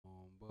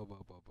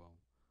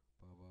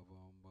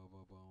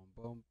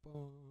bum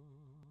bum.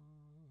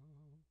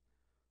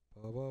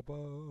 Ba ba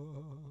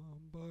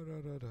bum ba da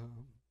da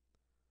dum.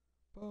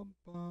 Bum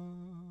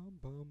bum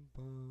bum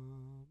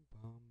bum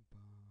bum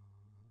bum.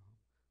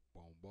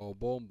 Boom boom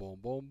boom boom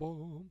boom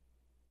boom.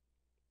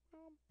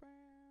 Bum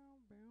bum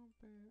bum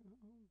bum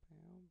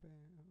bum bum.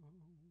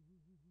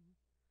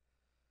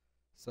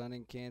 Sun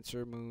in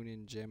Cancer, Moon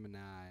in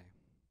Gemini.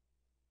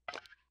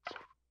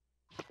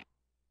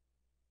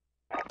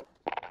 A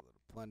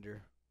little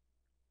plunder.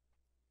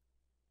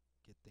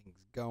 Get things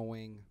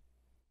going.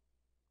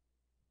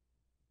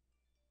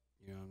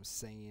 You know what I'm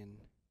saying?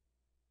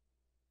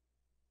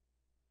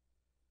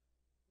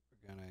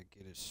 We're gonna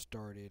get it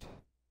started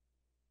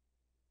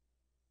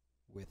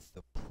with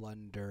the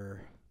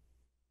plunder.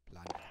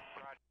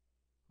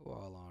 Who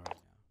all on right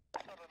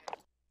now?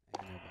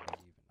 Ain't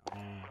nobody even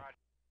on.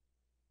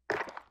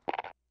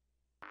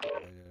 I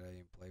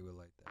ain't play with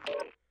like that.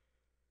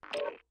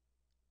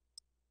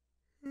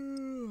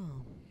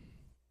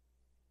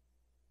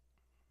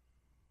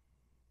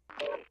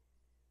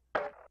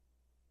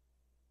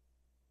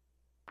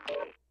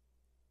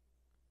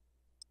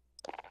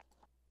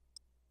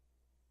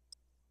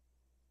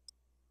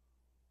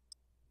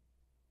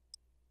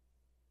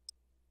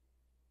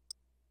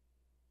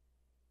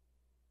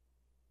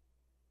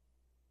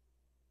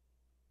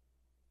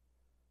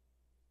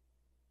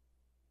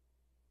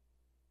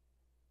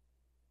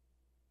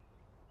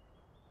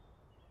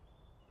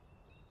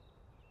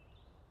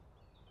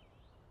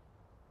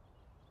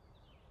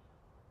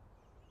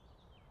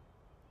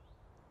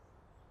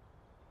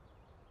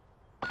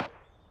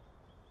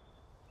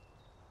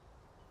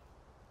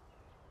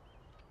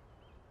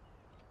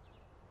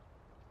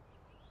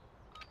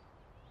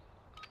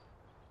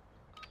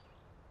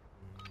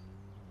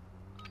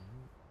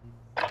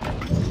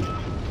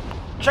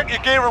 Check your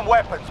gear and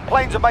weapons.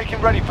 Planes are making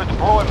ready for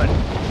deployment.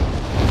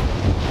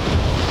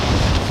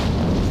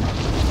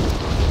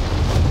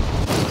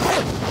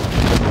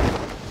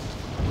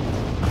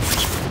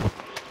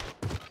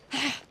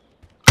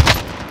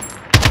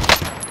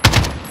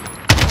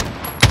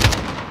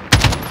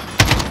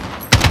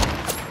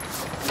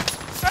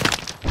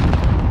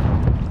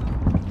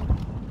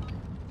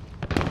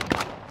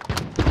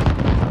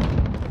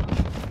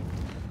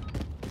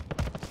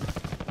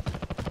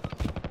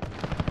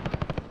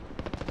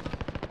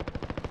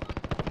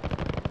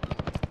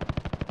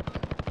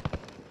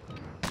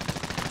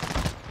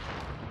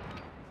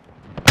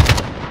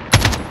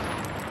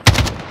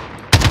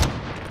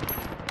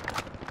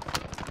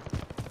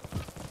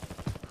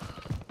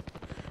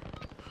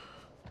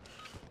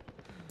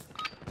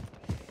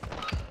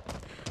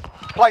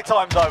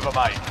 Playtime's over,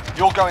 mate.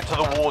 You're going to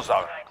the war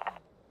zone.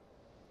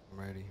 I'm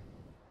ready.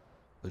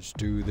 Let's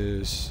do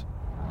this.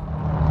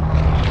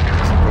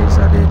 Just in case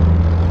I didn't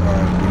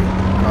get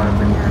caught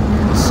up in here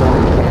again. Sun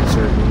in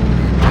Cancer, Moon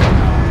in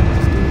Gemini.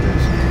 Let's do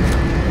this.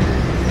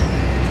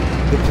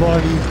 The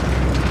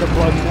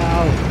bloody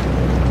now.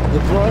 The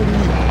bloody.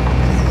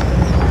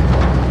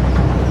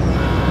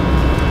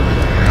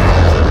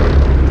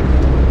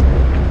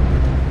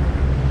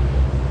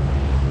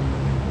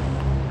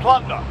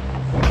 Plunder.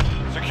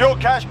 Secure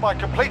cash by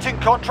completing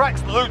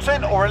contracts,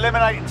 looting, or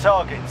eliminating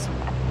targets.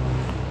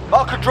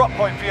 Mark a drop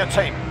point for your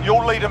team.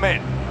 You'll lead them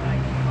in.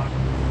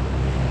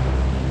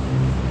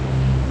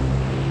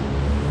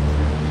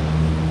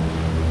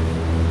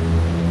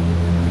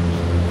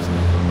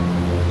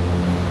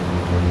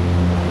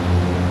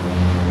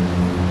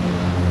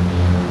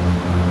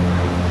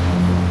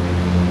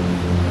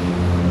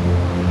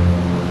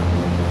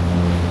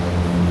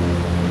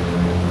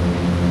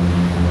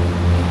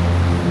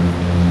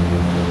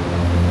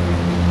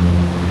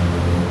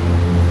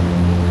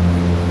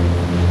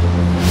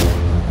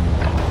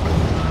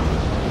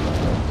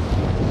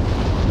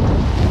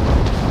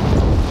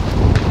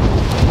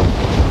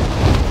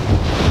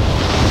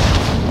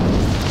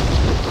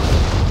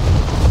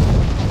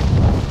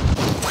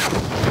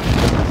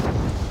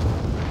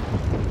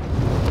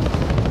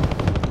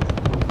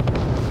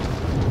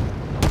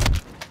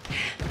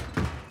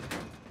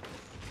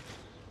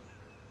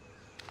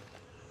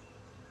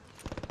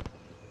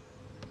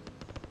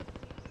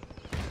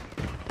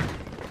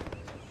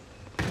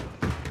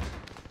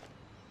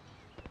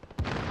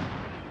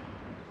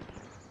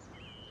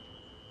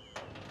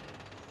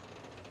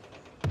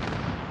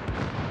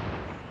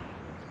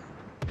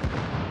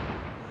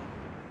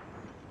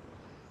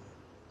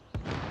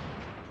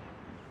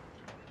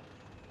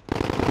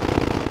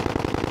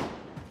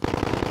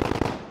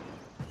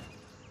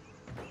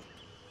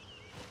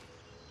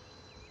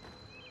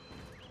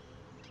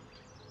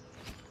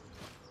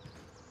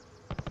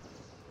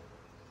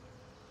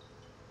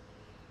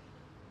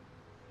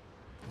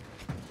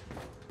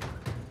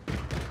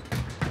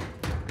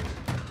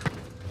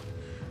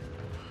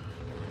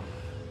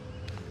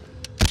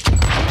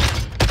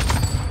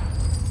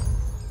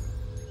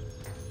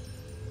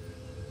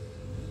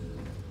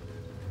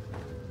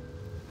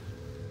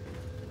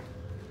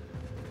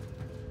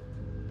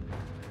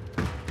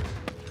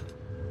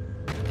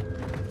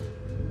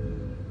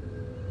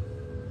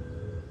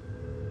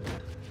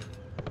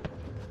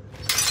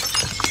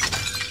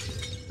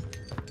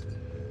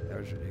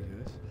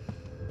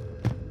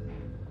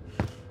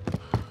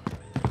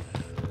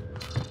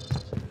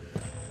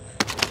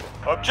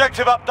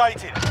 Objective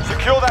updated.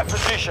 Secure that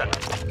position.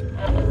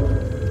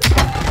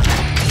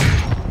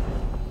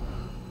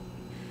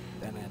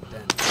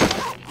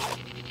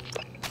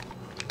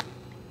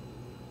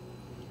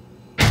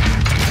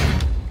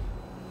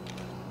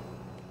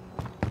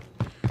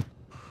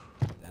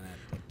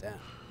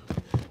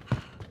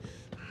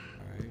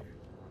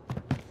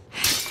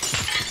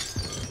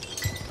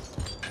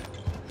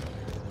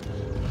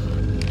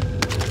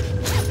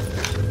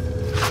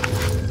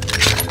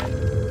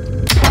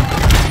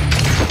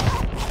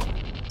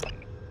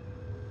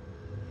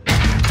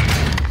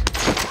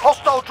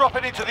 Hostile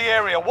dropping into the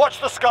area. Watch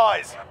the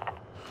skies.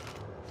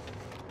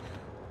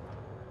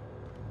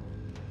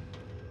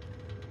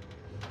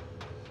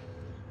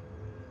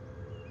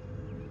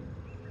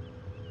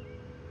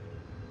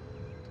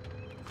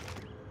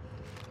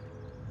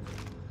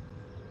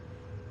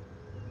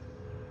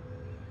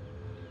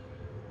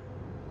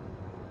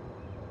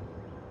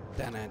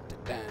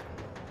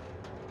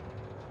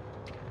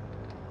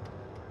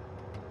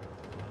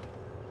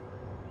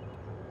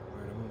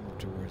 Alright, I'm gonna move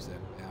towards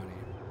that bounty.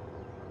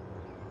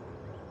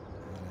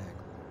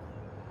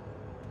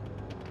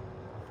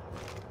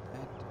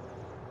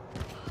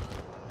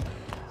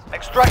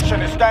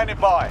 Extraction is standing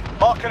by.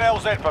 Mark an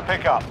LZ for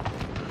pickup.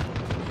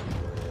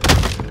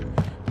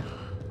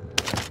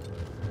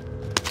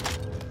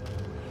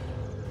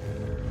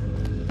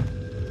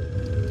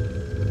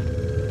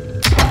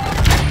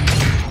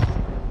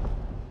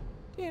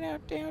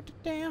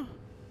 Down.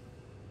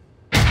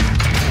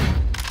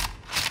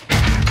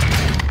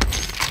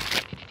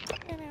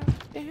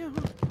 Down.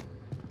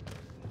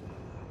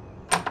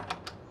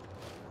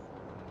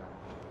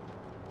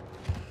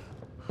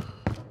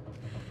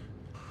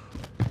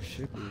 There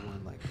should be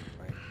one like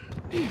right.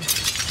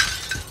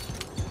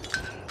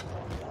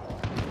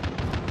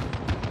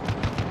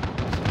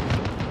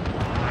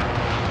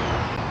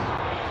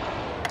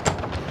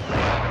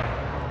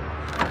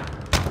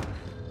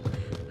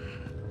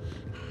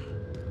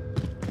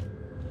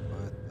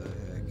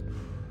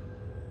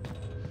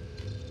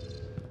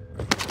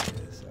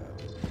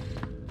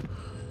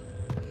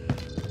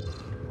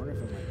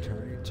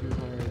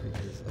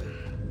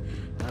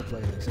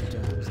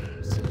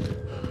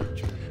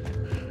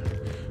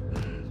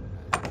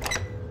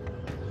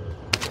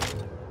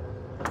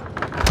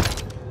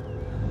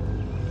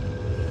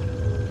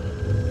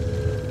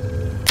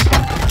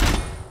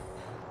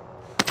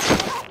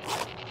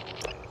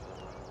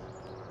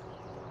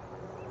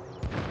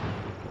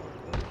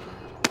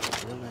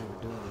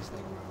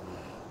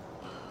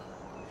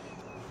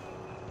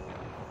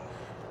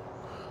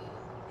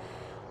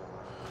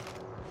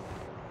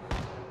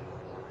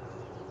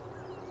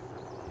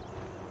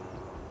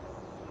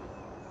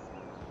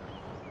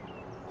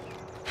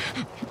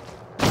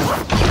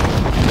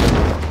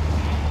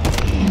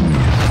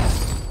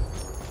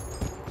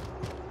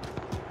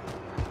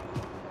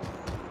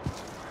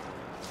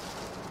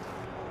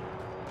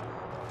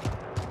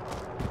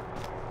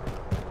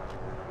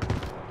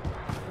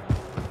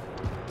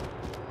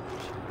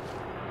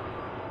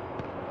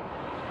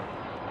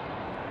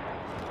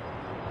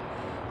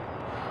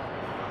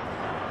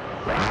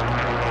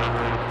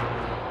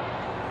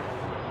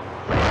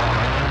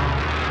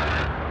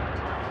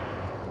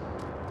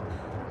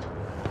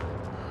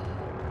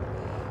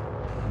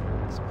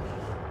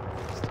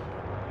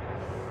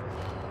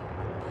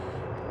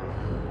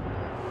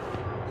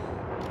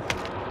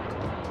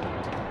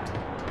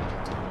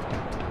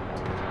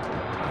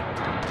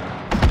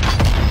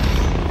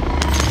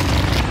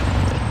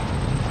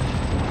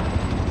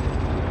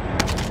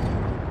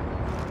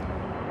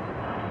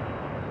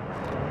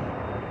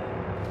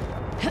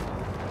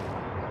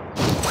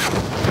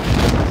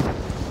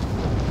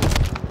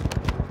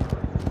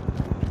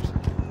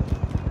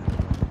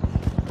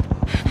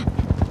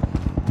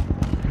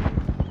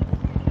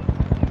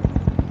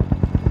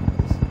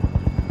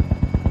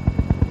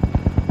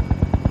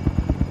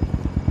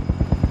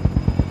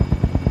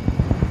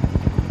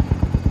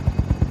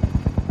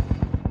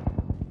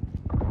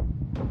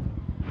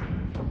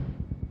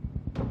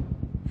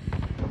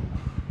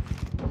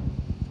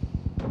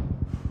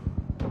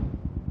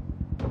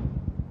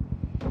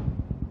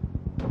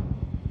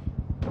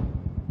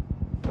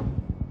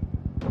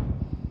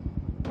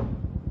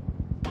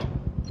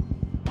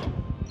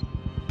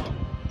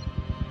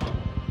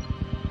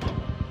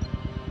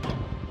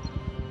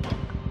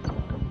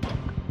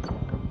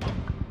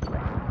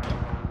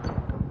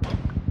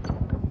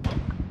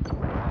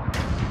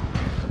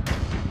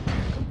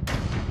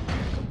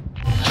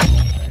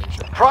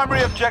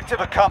 Primary objective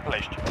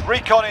accomplished.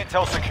 Recon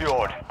intel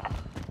secured.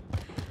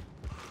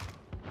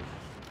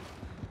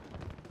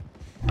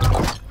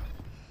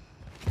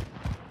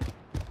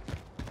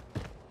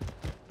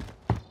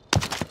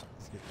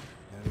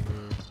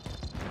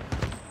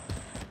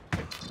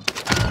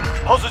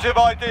 Positive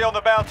ID on the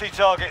bounty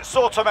target.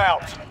 Sort them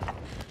out.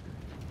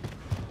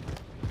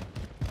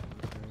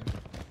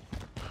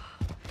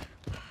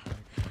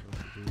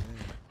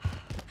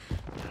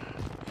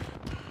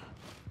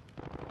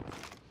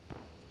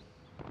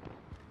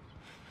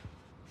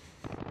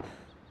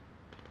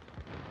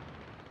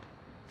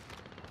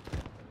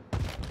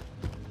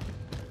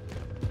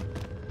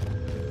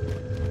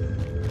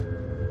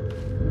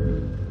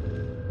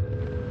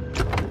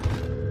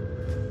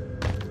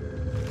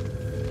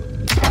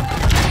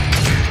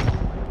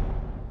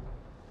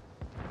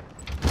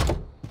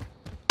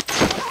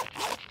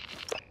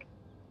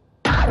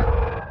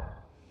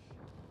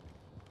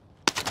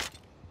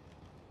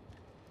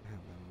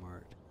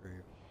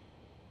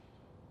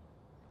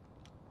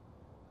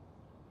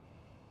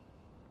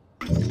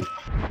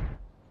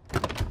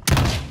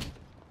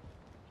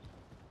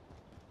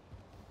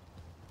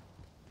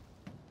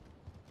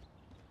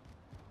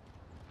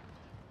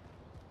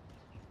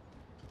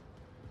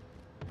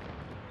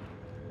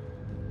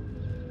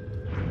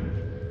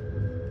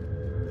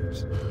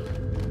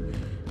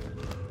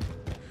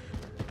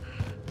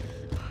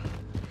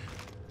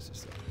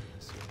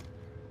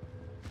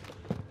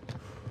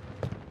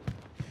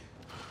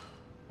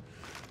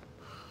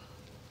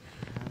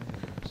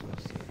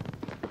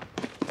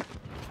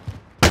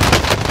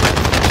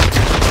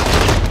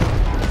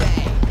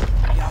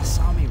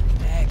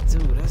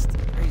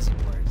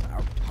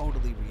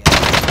 totally reacting.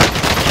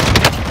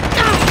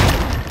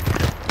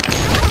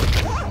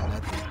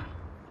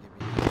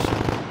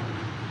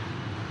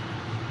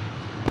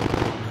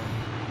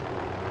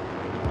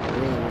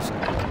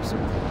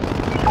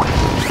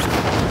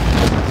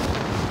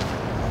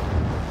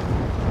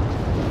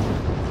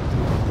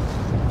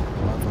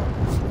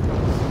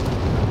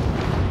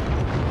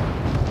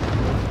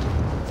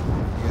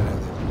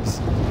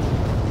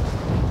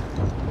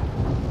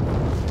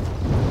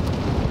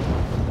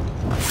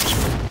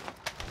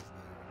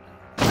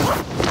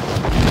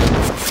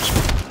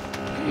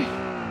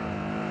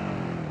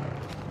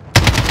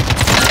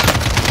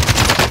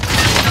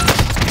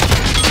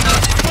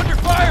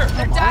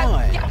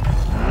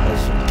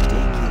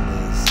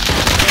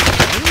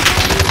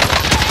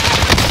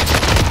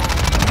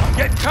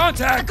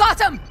 I got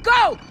him!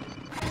 Go!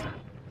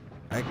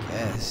 I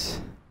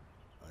guess.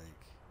 Like.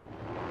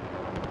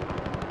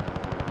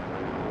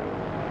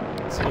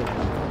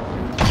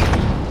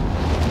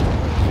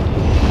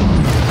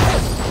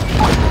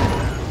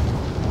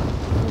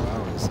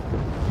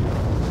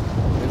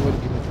 They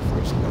wouldn't give me the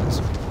first class.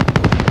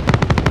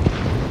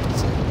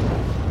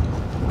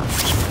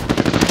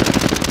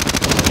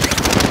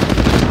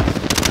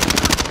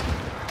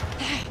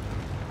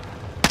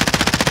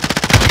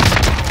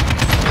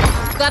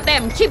 Got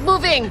them! Keep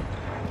moving!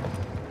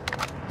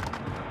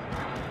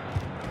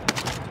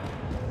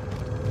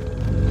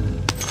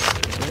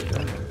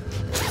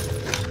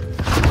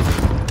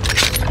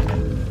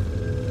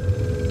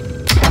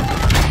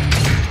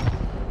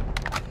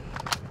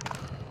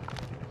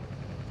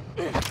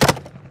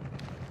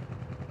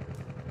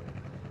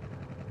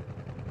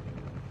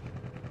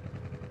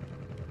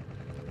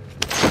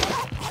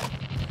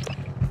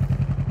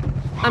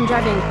 I'm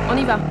driving. On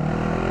y va.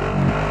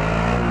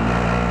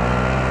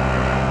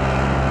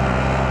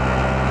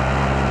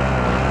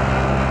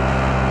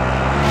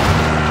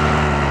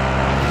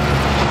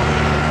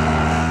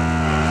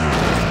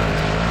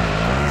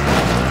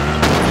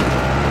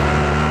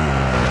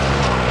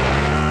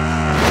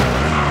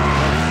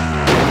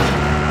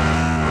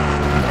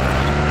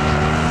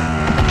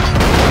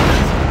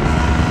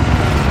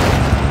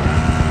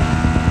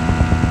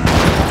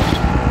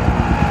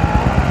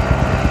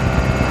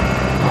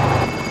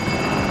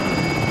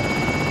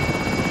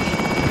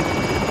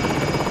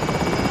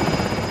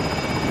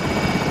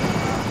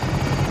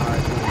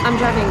 I'm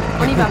driving.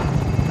 On y va.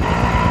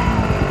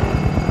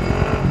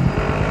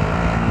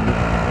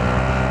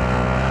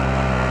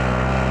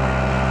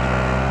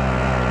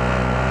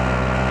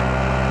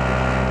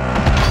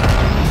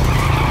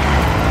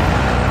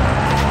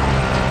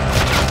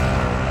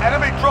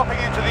 Enemy dropping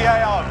into the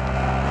AO.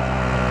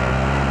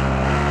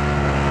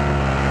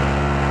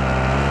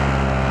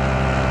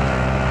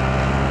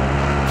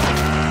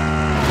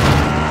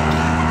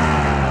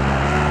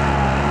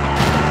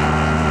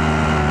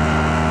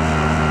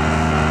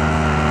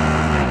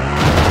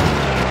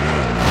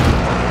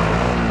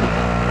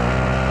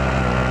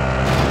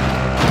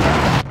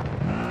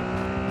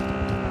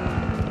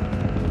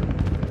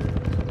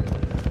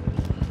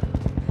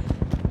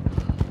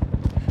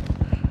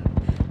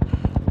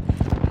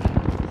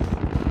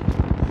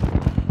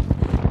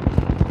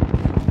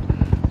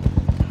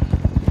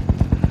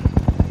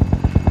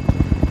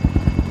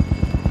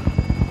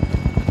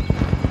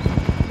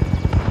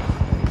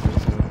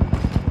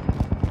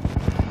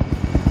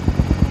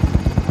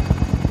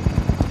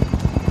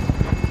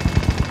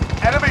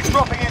 Enemy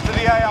dropping into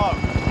the AO.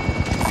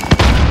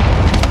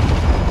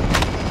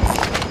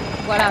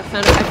 Voilà, I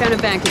found a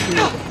bank if you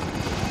need.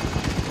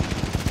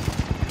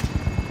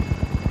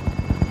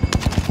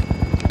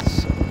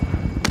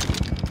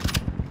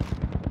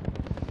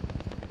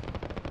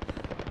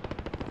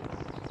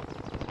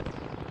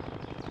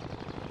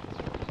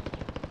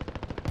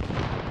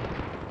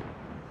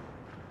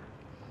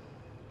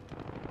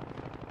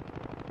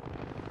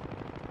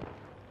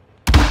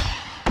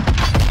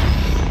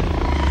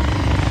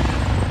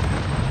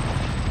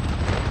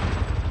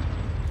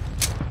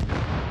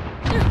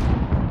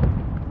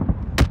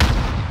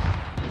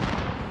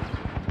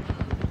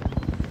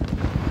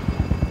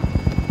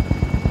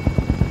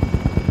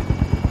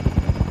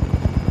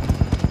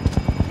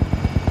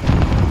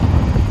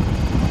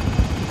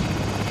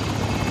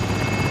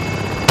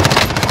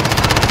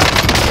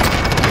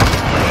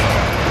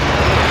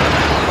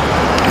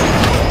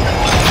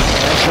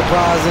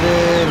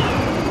 Positive.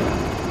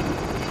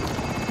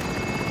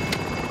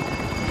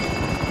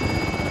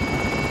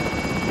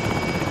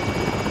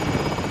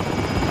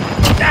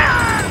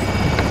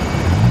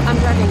 I'm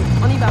driving.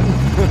 On y va.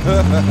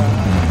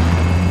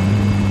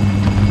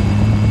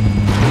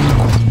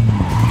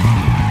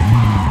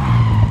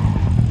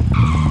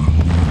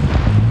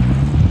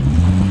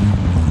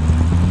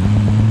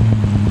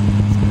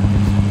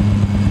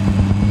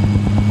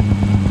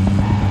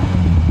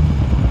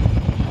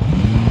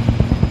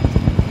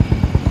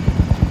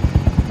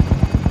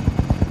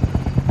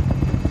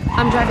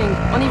 I'm driving.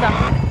 On y va.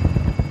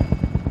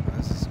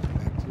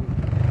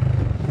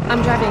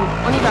 I'm driving.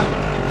 On y va.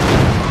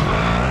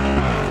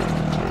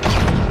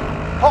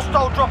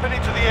 Hostile dropping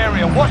into the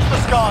area. Watch the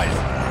skies.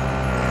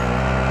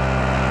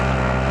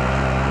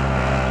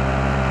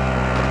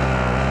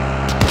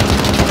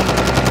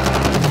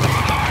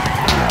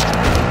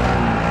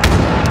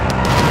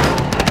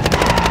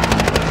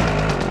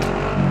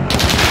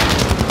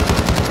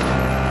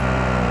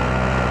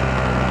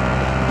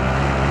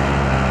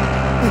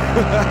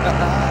 Secure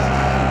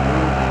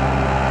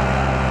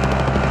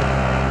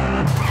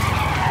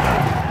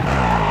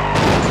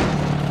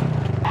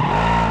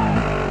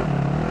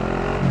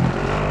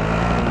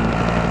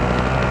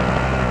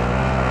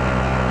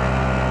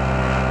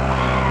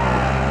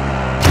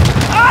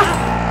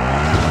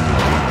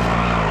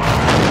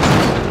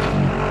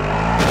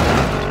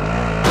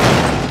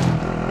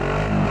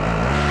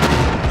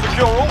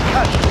all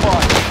cash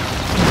supplies.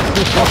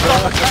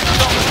 Hostile attack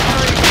on the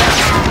carrying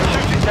cash.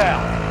 Shoot it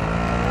down.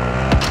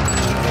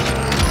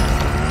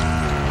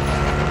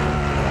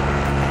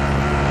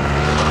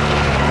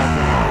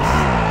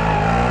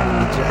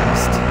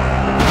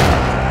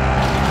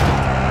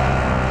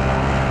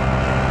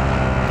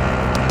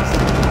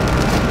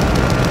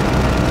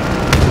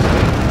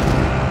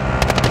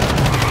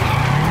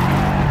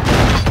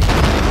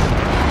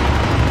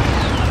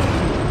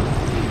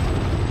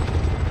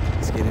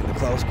 Let's get into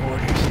close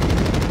quarters.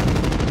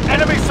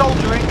 Enemy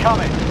soldier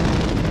incoming.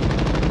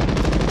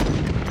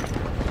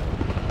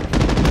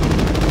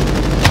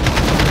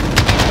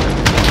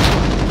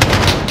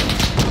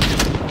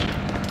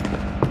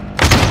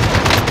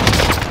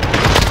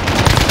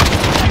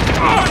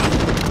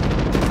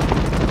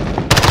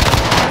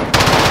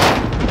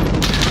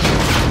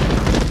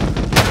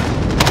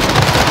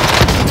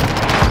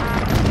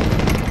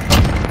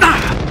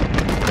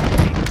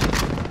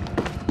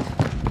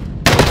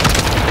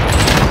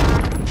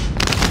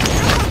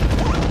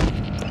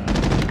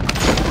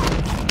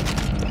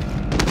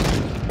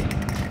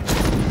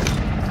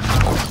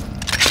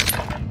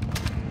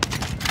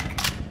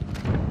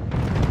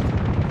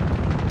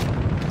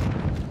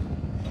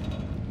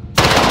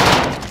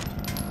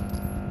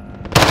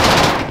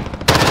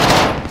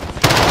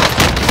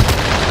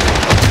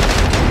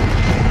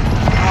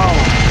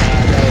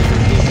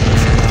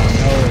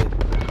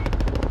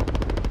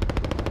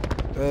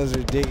 That was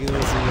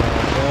ridiculous.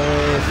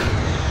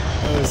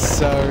 That was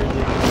so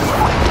ridiculous.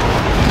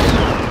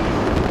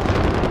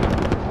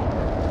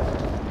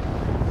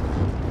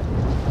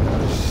 That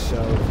was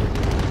so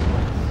ridiculous.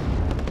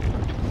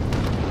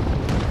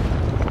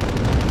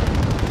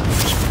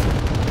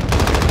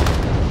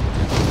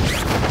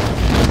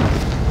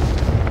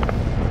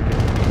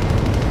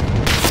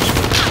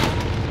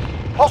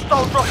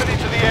 Hostile dropping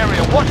into the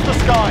area. Watch the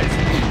skies.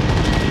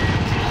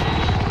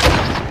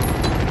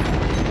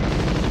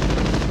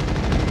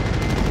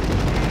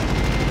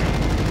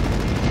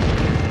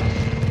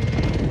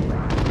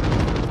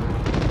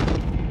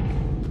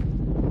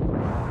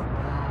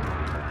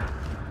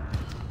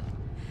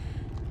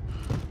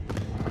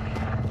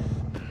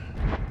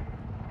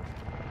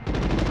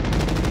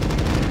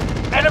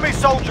 Enemy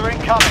soldier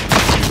incoming.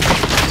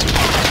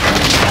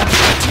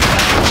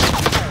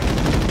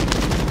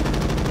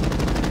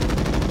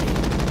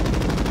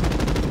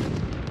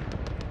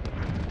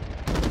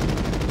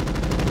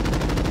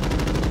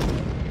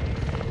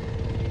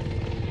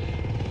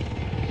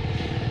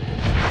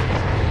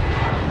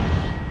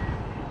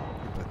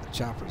 Put the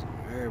choppers on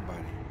everybody.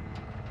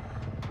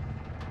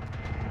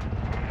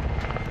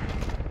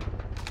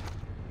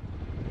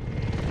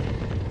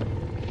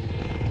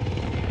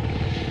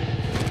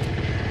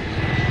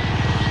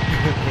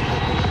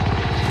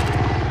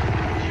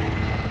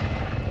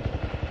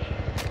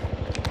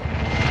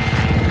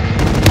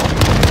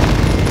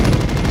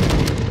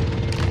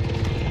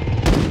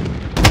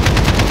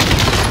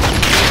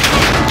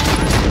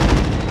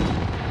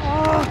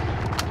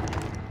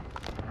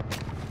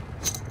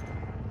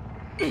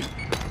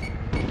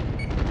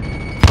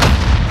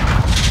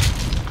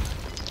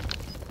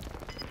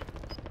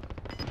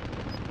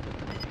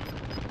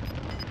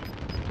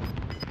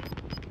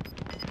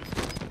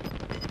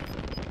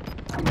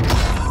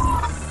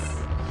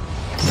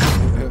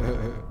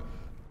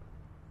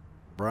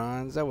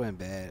 Bronze, that went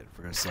bad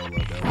for a solo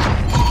though.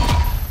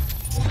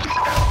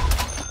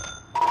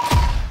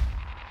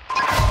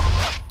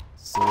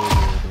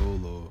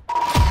 Solo.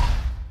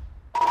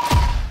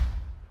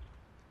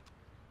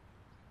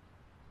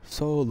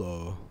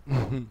 Solo.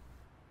 Alright,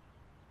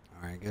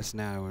 I guess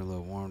now we're a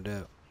little warmed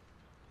up.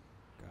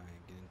 Go ahead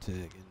and get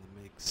in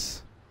the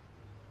mix.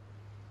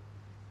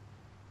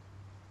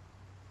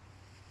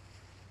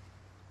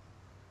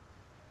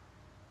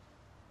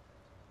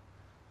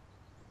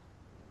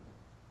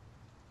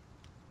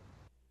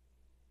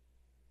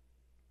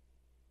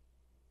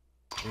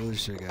 Really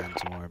should have gotten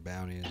some more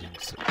bounties and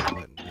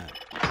whatnot.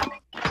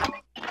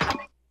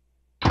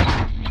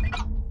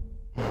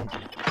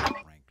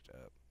 Ranked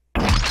up.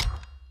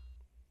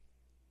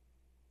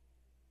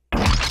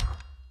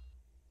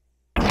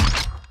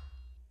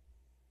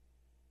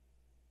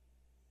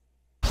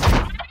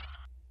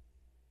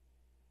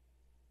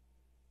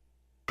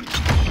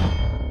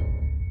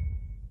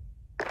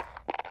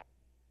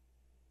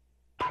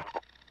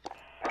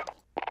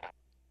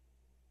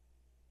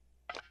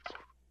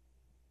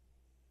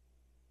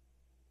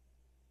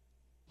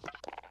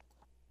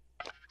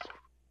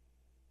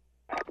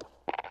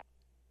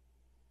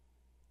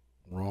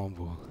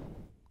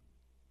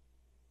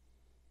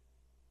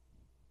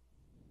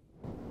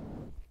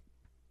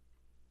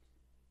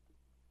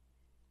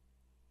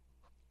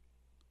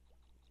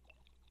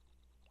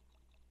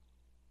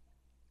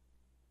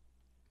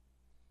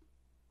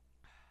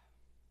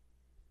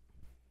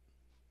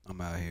 I'm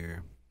out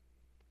here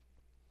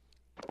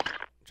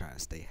trying to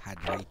stay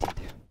hydrated.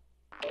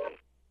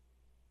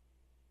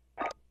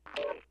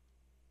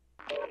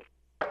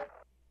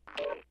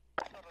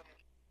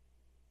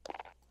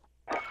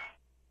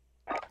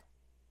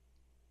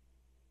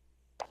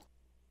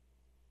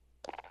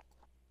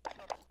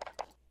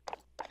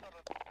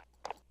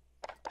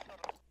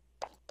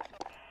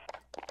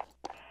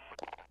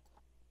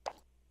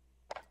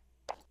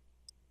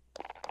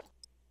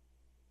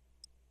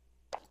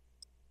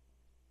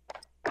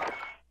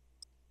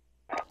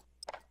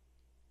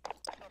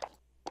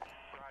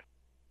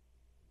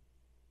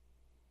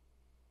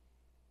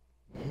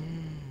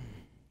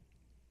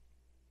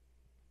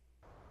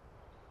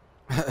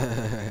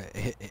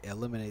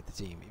 Eliminate the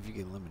team. If you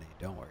get eliminated,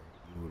 don't worry.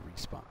 You will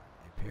respawn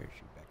and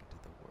parachute back into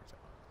the war zone.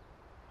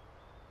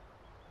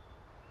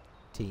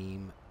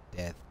 Team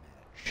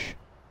deathmatch.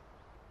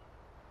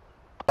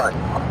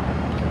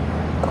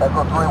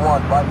 Echo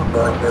 3-1, 5 for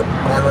going here.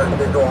 Camera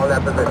visual on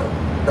that position.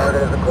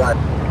 Target is acquired.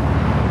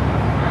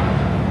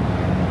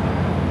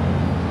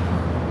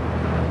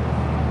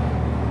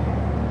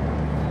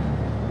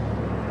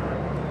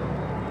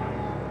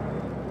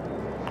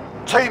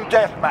 Team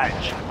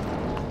deathmatch.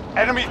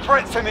 Enemy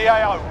threats in the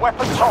AO.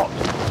 Weapons hot.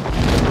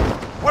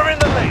 We're in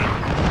the lead.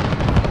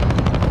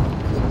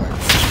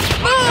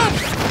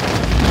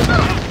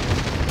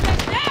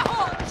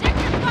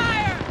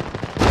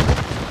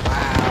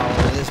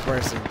 Wow, this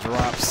person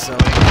dropped so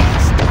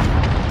fast.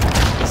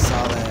 I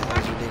saw that. That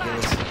was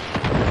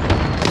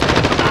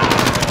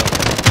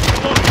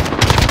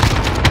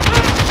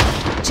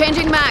ridiculous.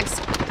 Changing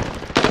max.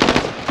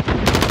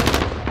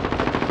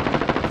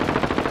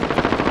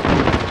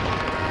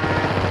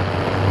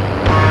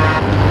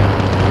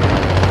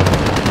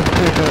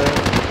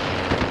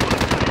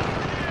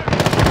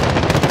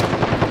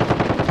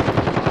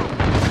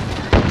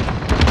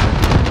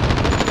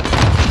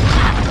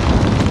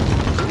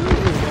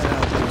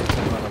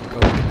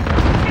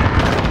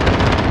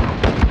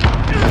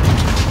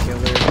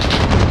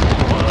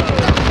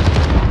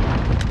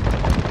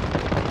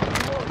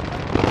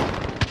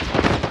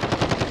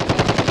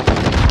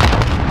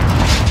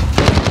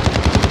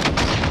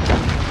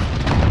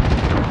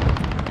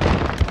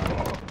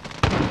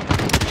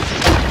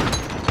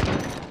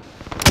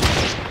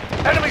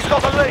 Enemy's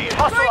got the lead.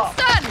 Hustle up.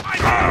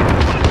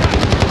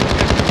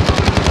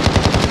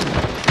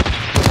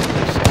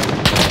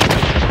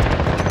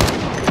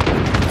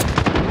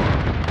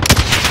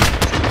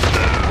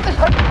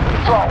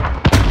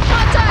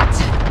 Contact!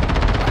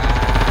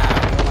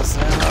 Wow, that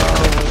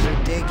was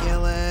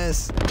ridiculous.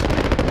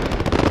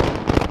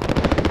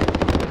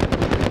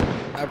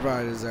 I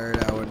probably deserve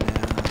that one now.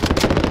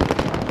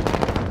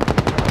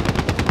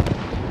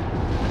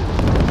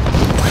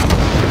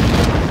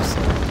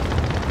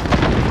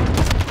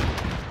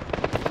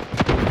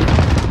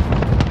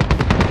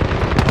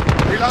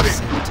 Reloading.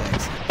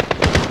 Syntax.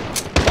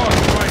 Mark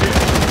right here.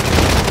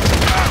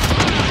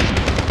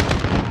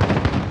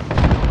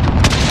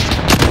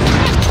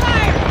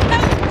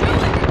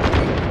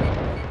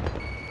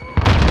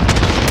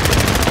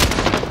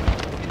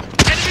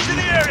 Enemies in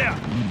the area.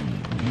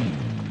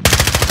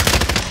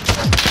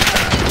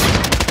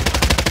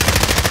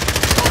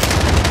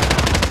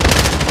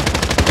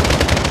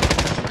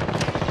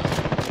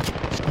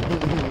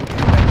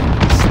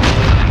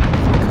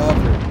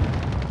 Cover.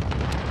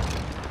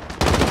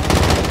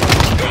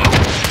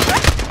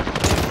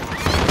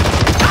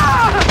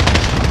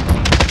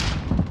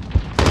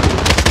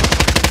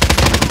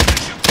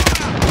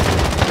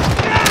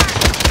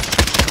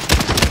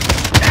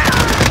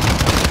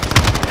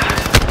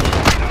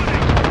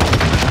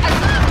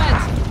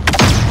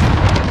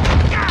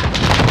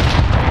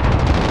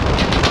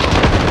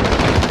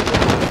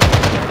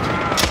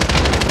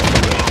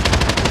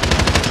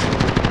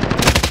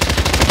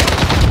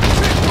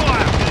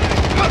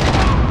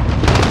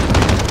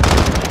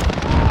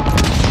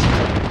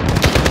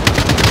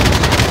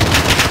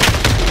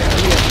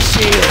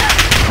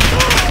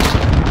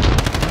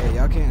 Hey,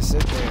 y'all can't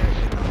sit there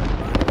and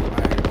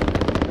line of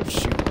fire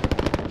shoot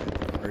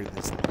or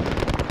this.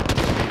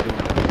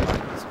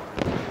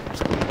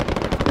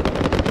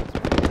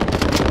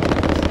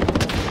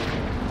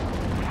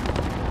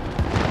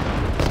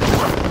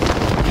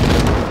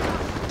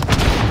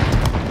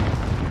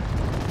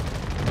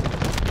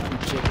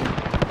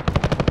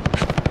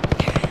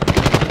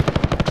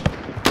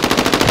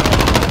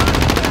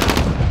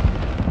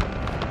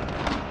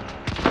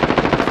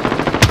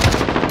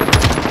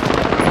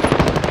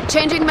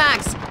 Changing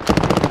max.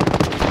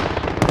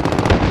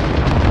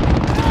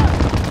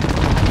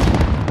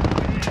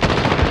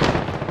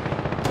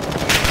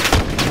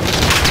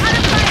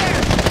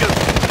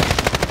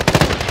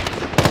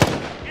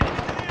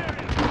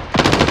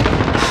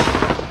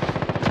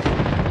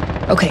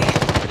 Okay.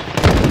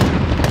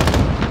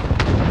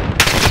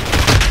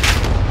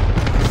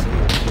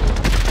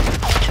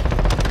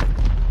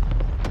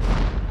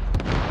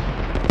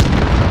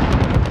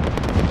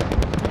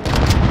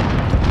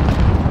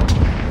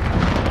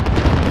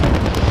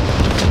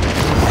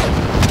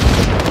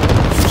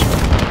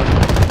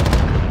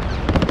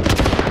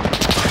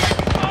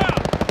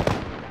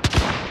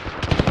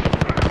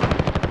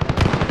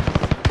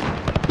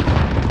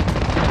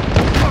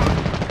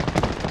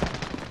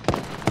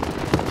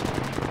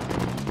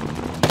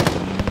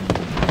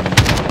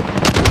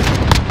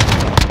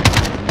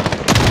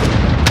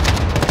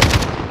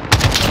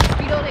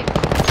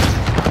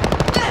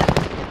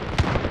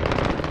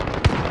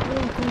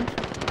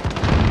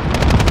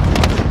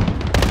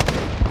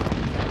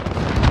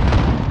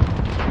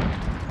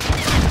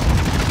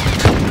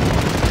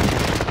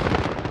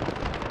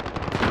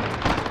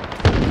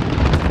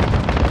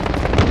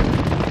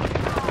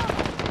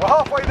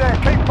 halfway there.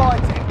 Keep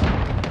fighting.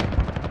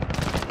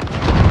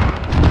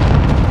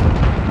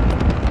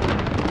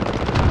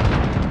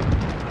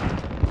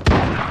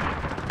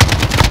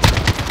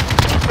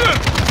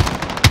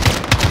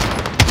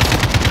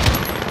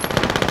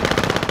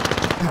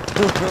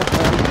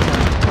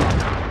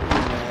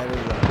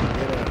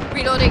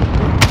 Reloading.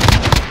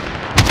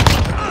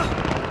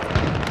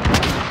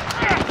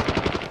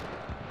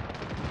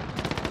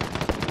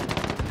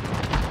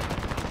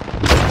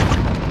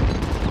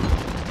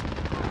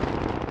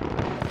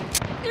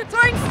 You're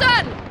throwing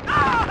stun!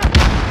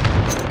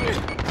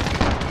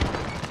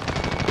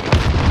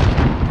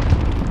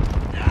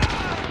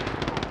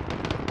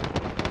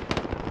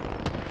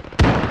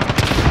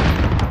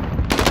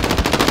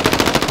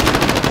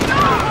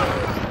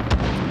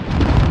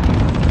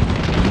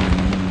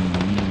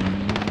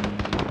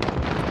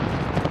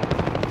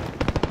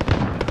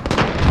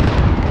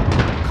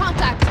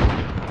 Contact!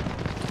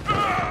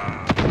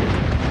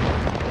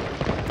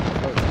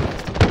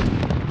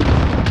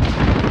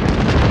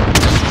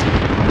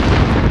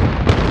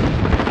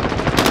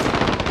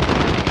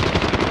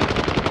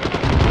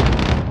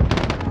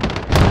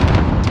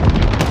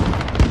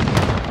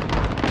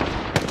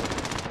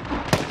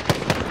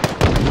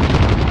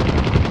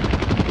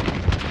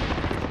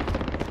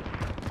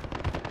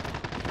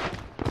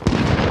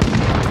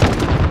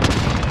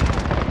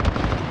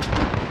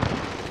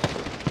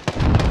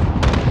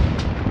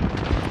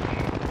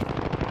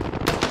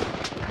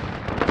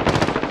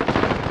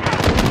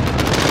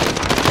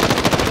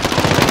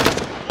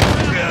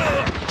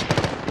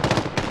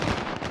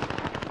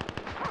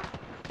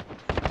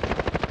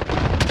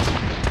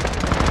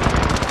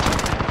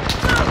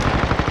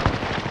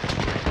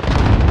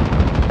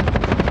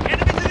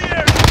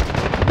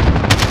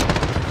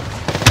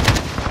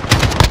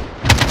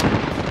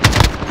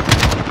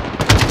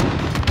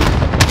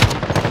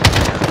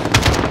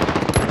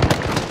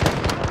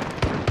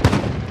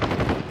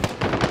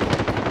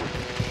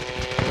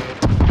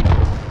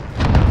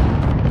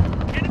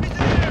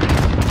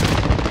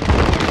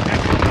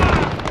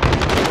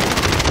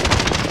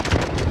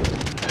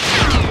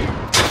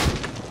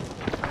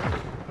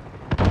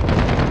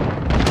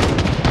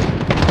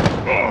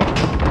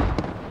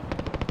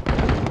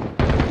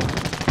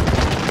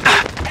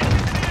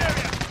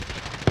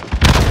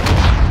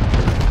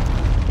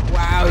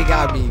 Wow, he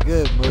got me.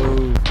 Good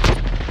move.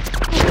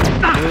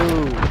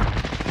 Move.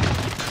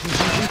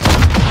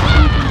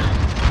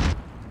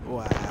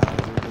 Wow,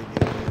 that's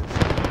ridiculous.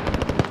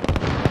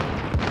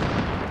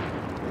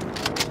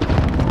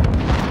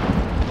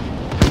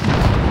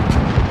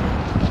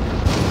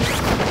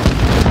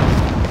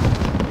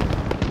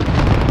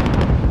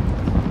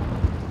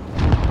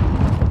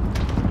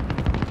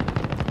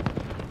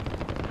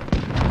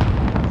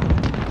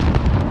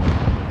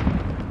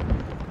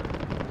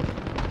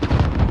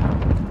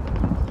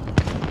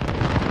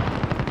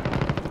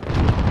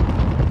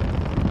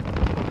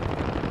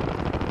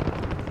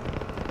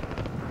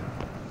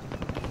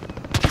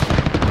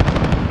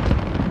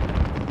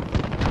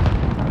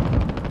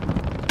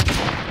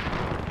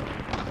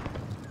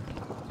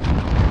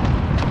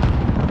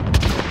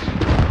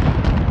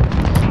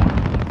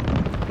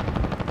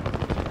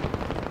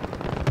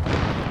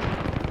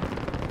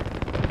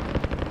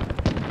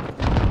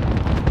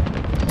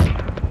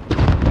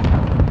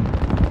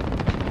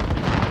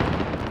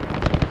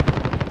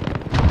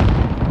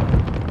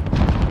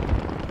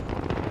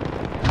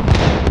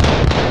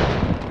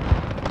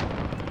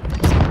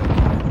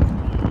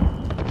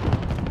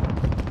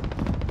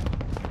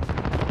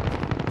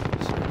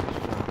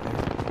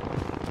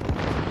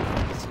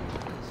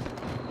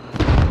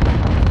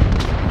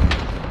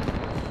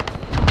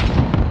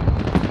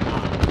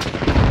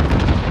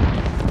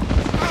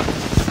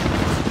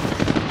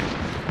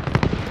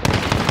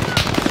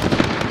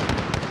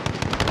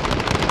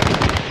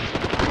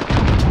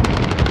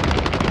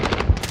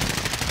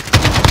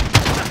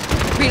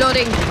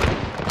 Reloading.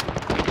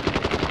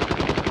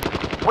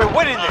 We're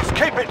winning this.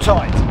 Keep it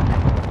tight.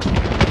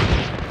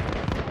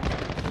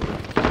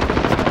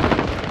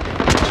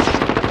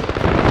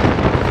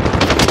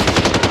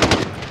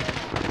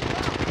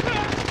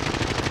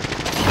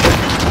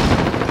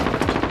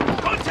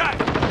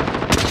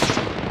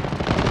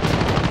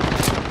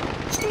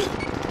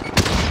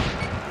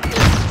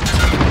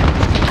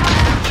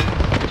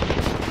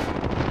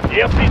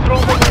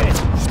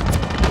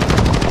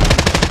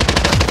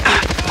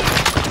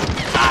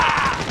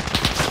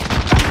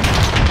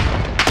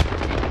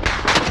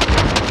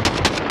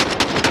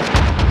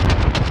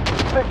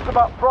 Fix them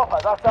up proper.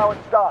 That's how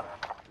it's done.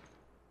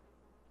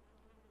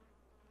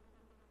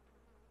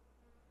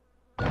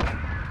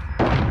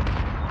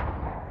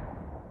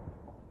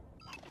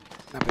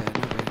 Not bad,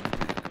 not bad,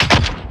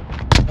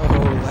 not bad.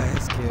 Oh,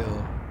 last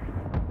kill.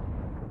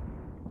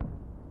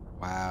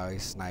 Wow, he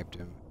sniped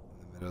him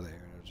in the middle of the air.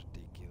 That was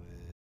ridiculous.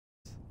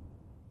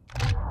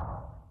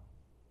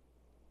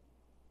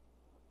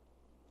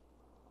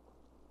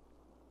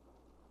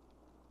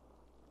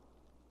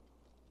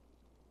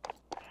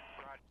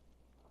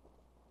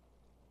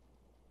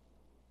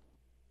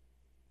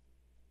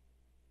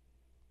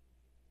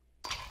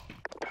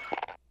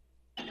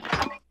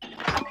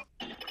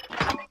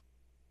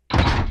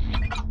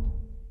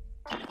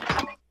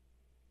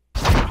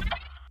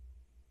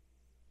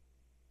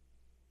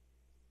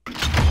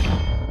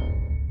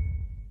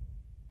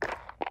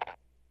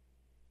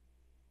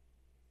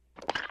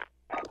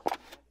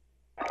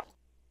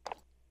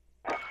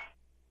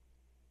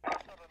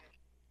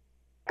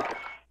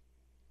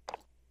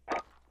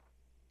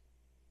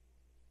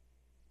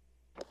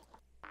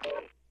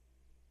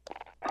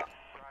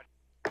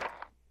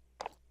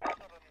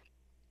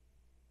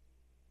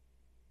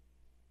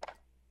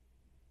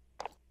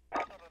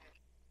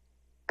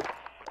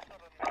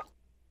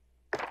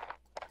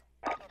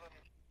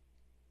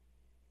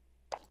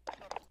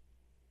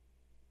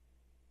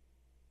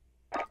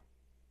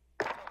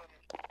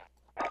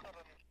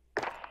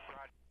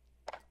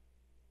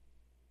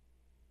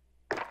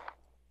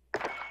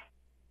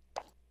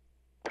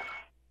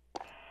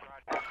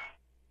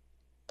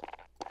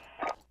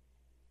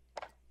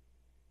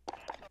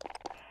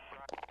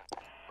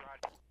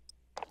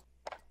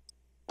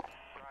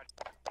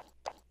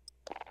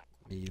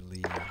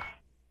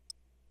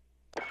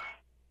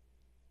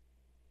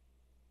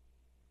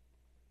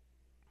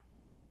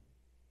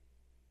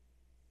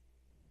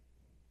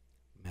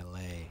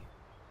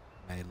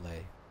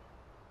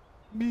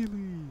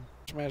 Melee.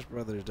 Smash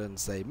Brothers doesn't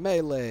say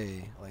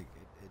melee. Like,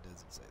 it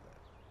doesn't say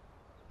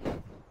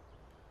that.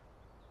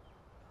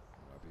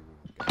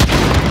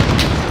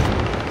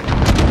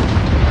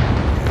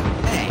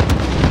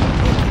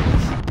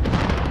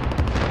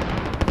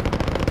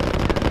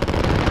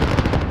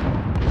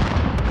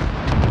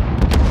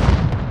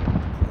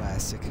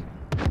 Classic.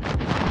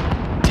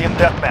 Team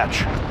deathmatch.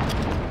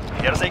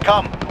 Here they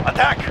come.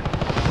 Attack!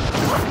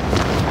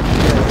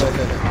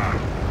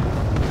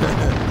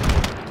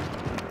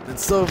 In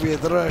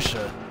Soviet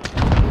Russia,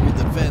 we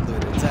defend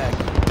with attack.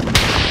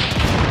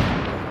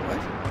 What?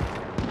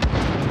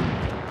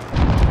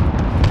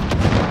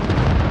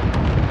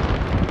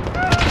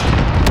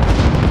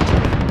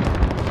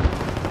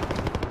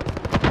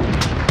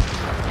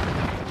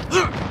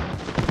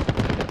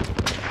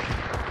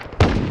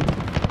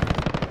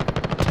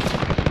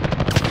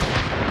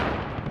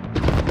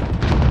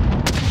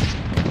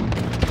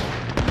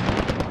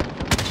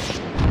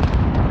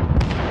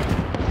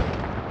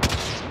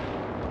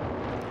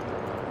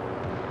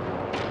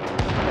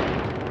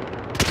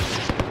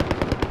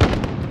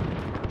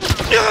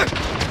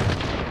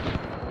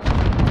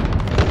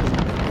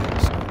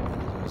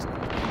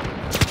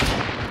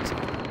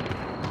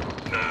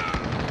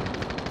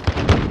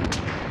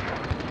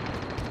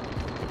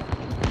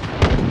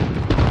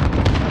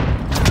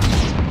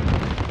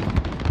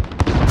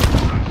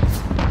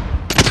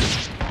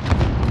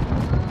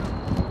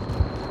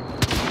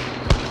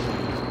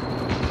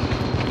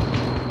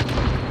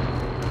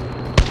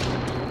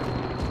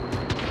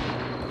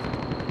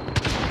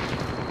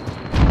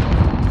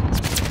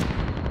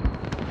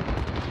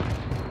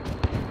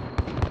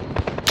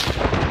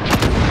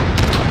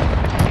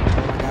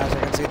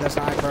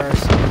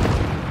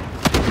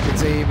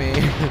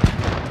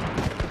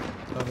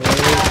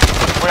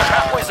 We're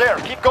halfway there.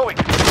 Keep going.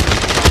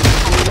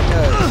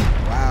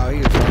 Wow, he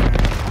was running.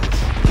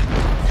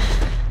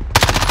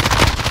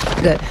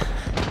 Good.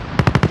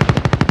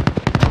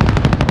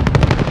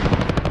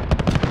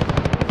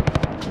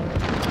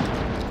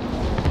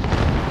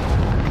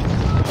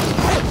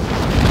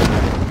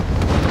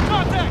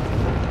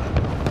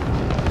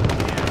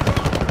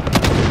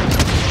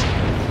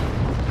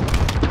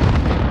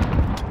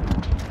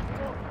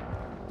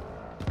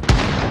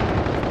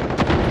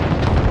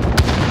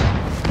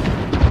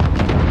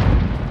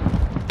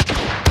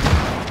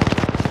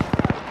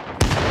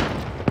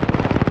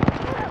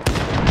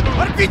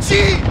 RPG!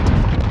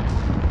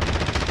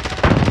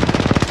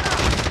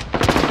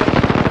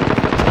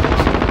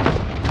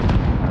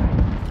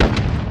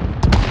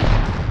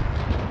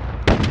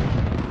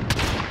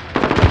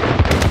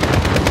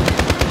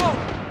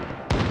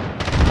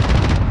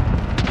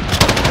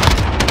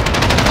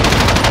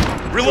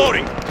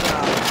 Reloading!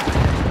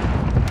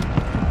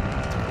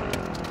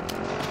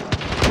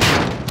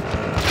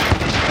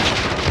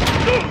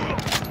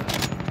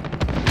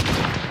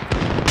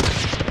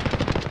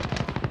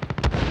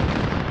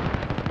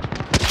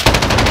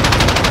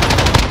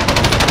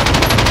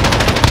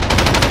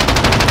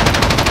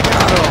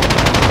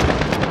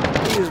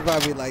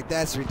 Probably like,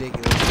 that's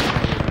ridiculous.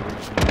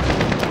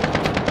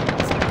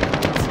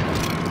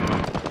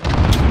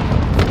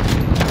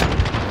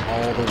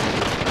 All the way.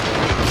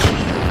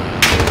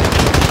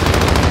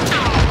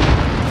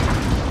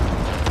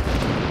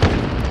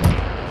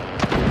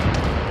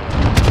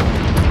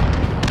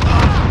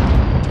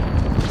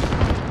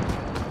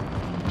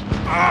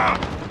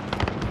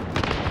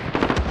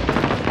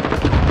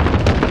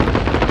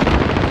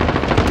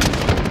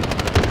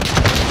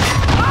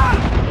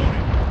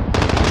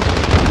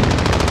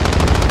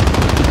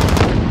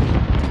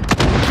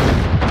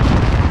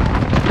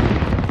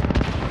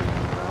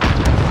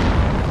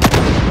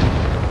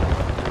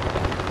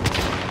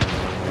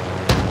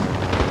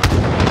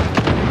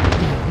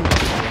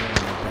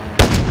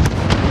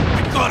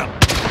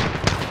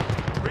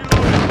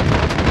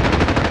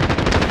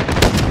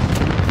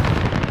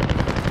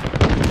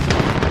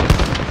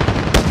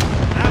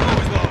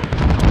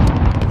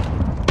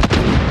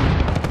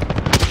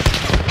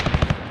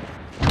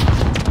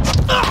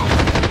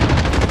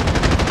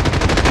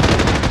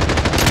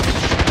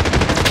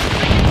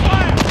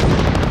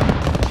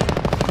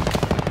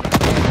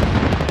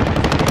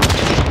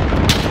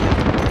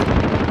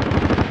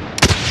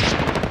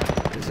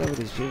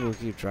 People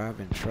keep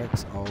driving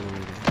trucks all the way down.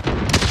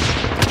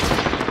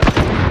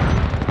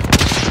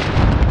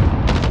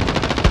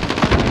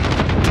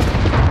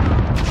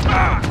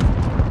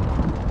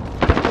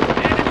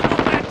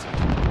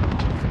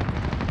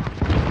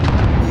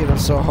 You know,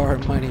 so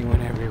hard money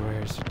went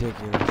everywhere. It's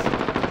ridiculous.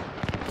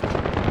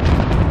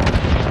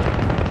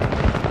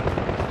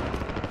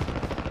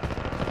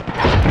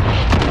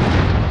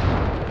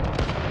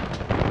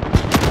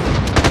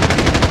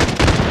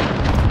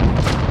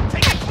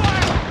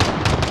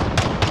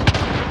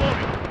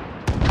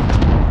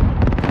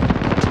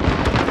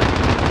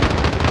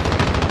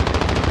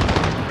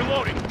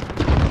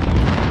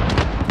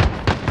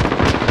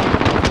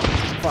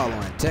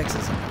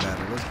 Texas in the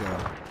battle. Let's go.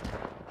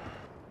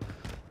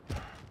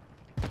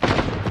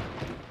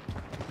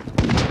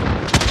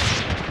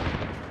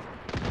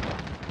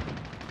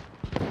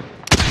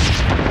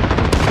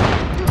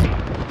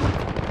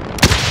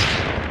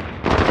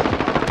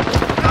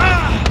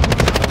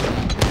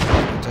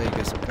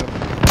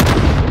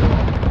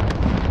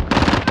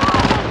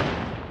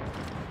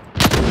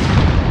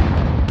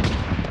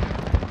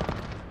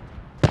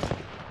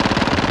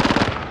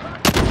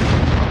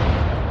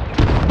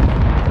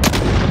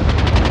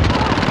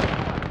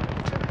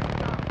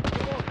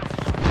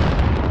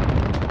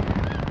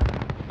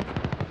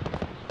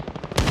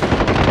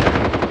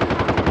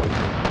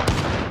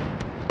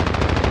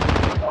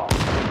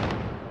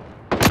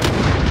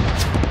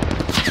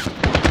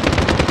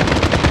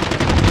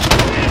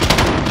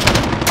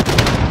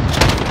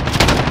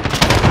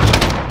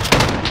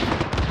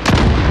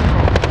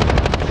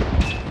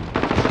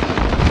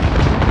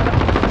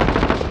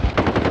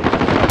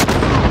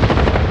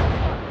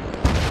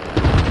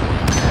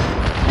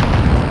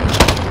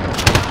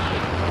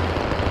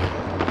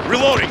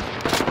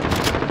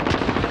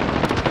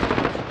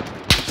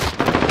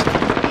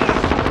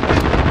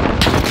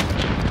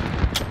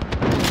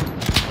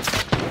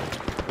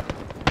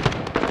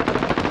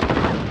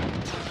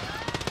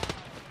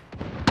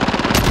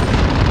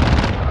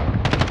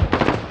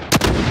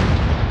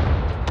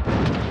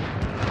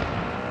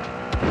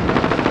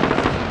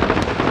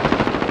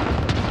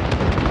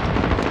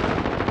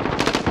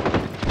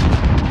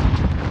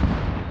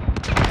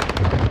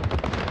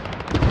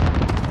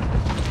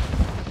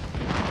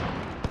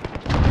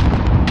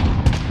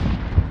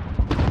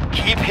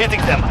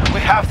 hitting them.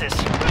 We have this.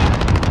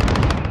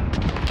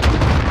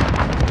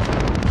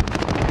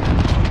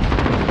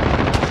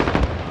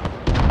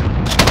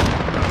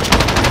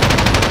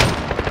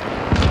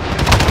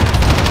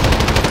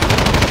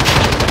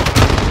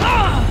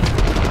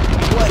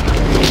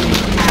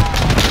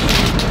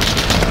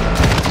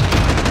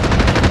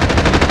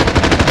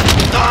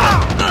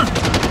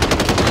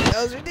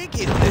 That was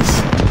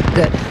ridiculous.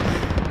 Good.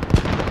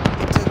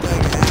 It took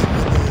like half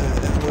of the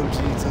LMG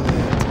to the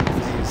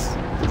face.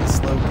 The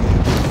slow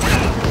game.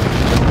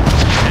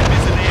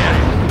 Enemies in the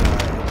area.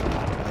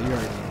 You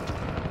already know.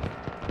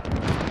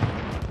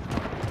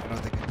 I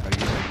don't think I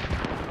know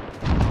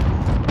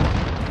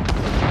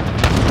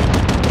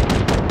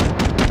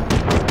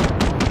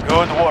you.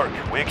 Good work.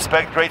 We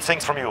expect great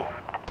things from you.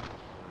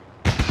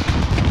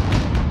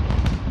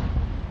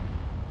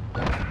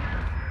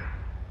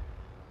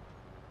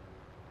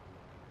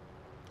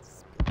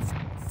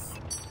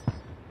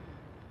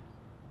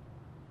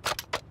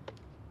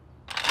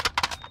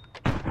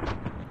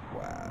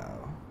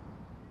 Wow.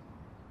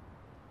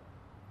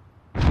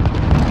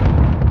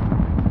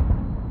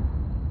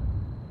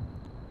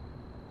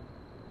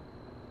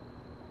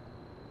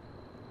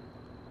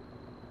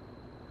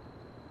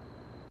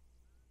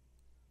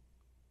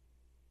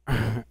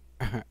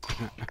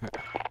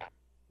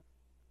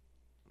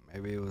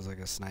 Maybe it was like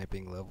a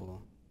sniping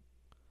level.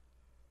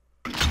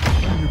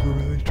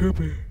 Really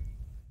trippy.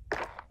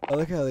 I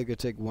like how they could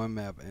take one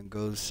map and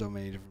go so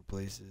many different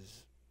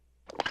places.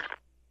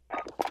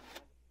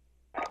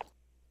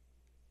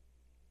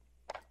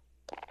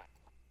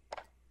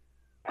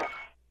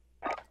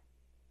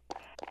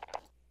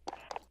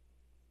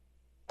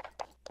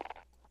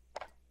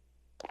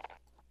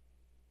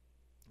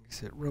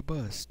 Is it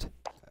robust?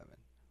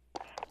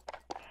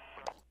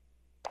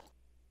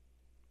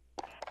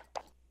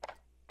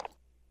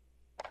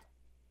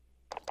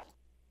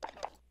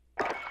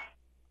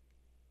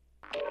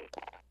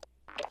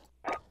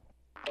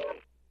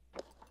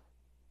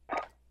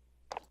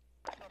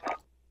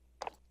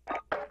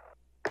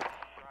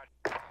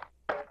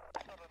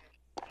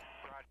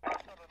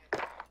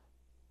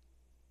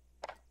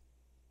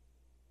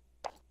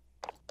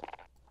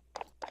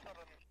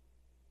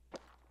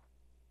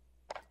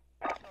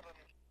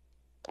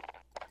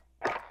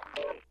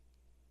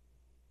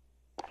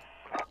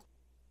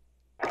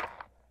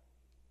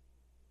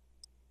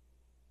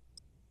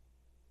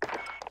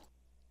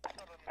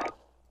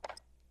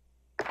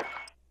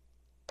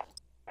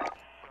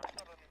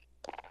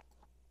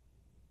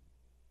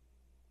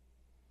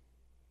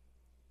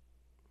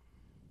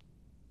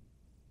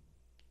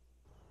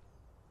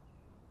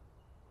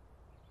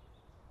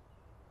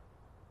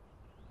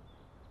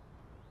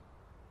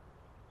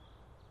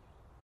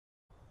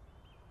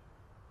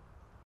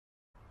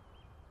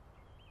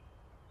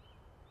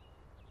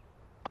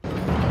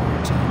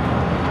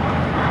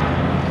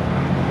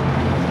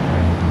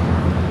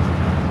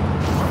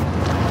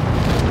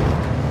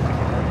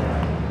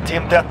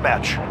 Team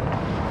deathmatch.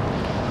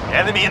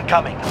 Enemy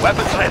incoming.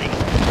 Weapons ready.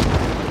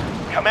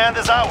 Command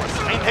is ours.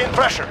 Maintain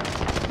pressure.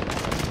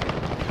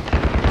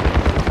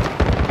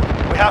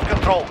 We have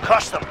control.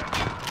 Crush them.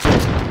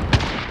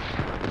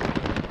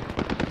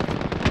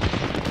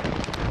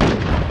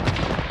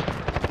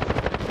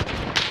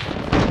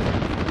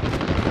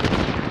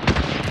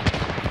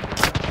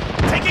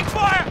 Taking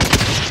fire!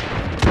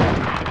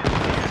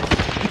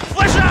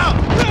 Flash out!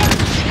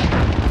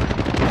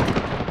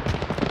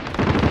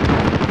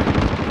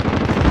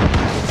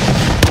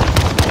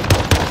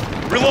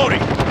 Reloading!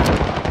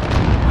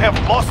 We have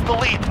lost the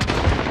lead.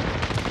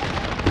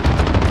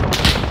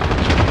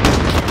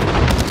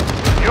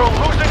 You're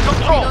losing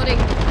control. Reloading.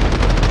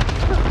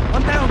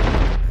 One down.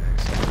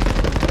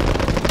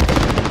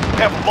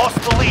 We have lost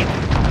the lead.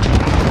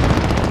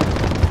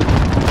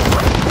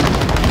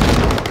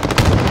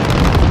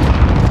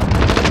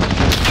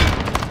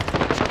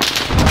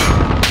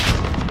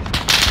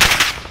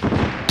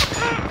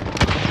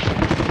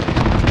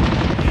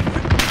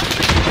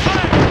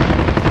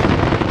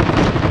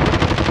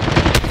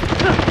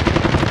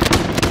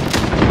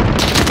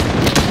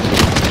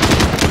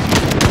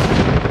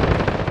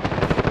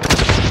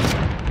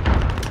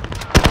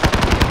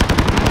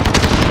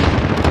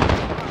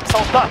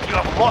 Soldat, you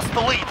have lost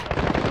the lead.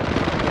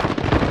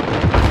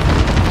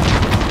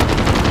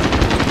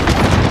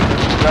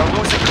 We are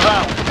losing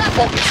ground.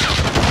 Focus.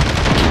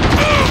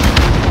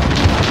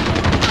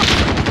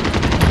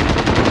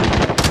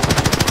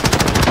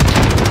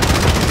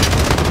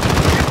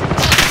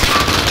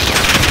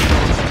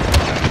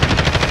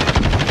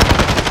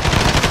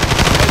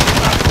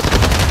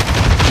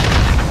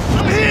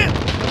 I'm here.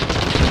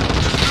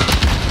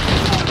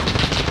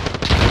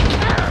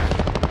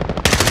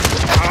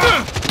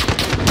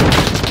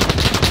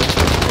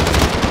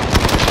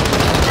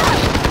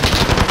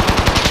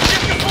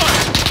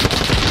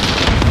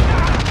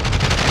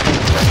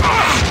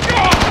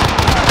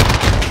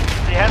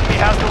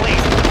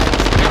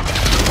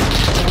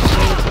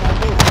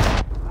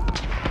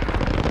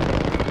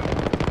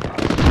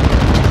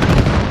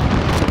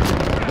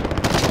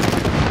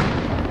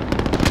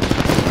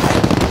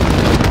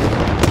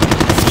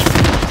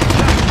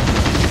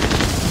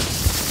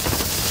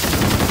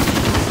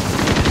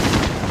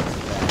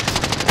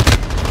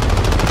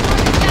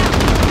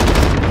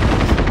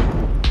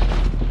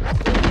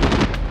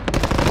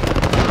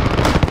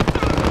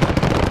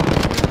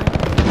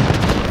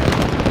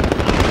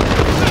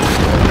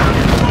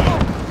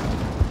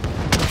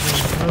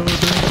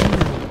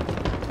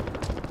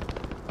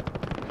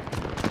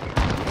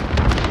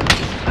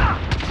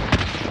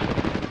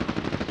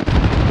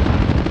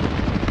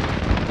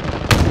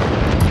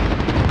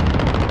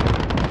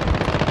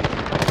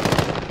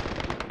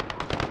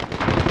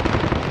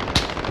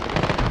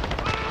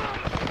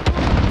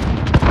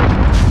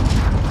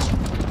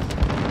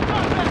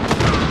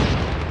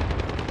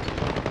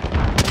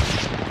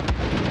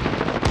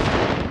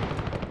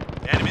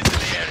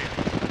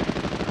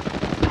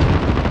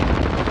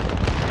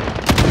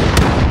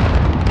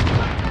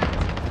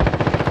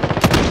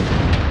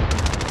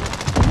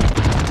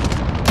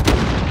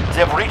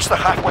 reached the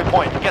halfway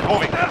point. Get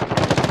moving.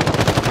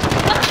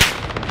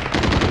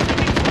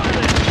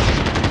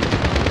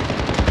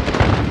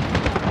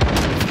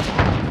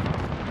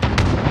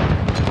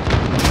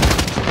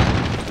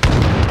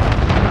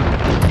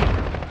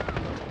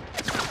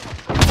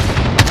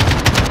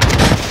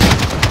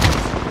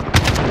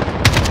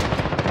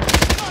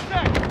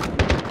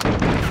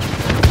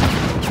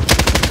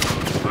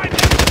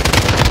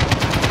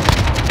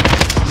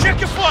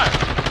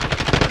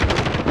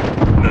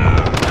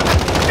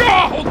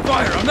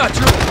 I'm not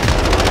sure.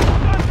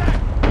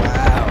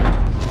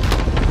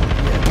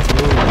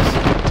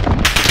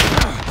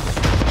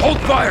 Hold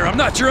fire, I'm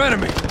not your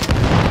enemy.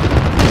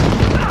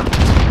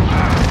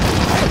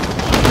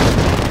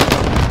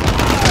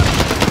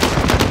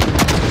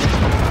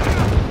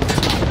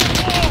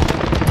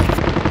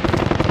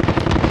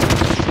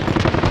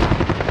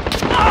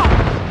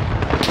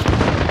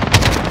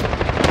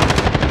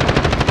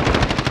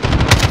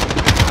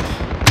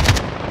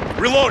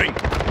 Reloading.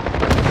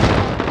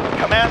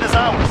 Command is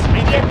ours.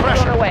 Maintain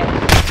pressure. On our way.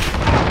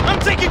 I'm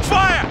taking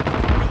fire!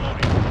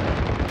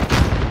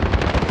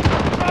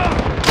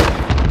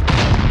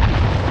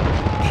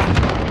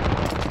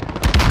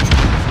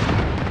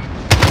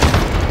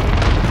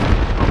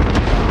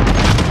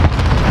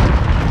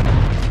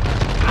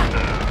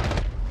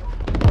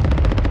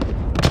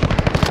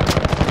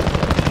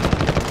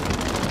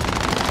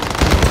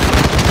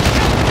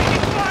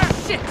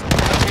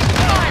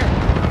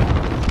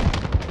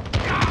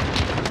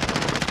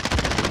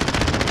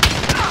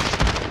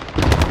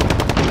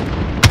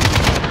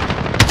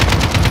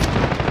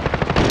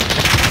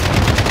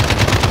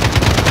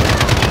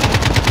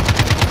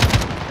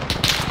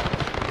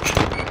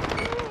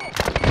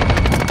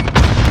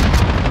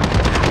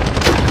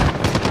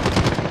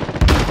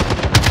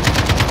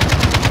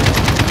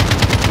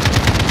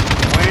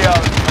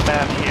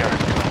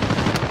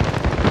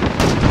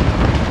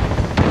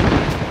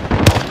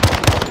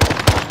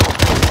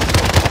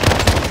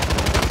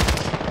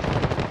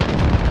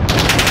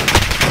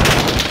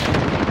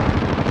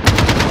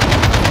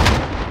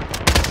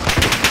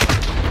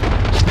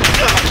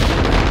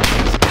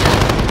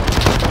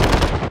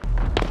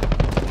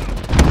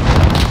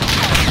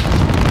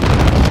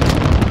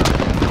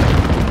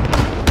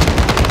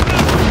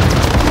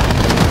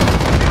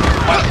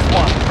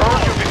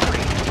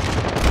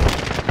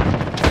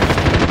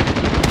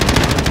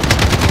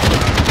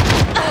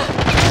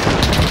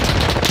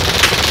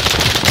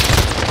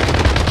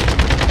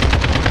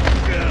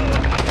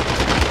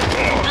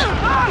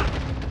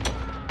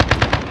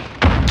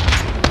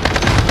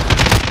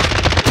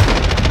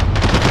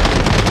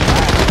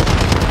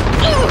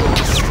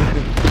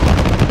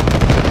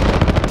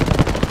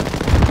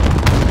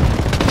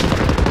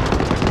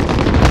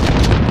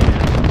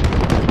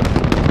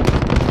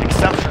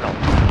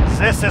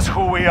 This is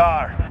who we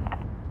are.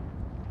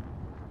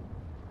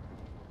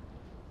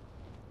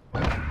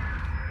 Okay,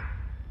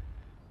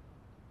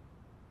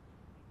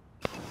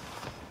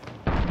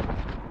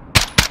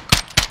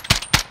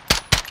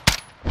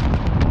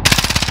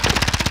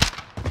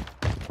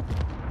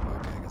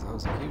 because I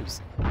was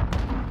accused.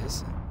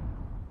 Listen.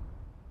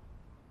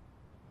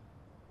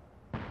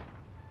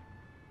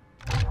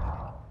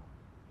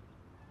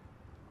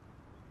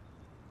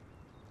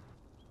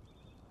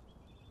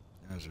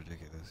 That was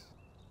ridiculous.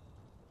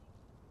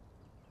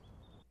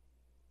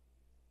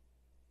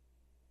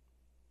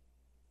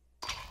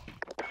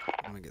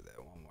 I'm gonna get that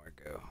one more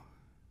go.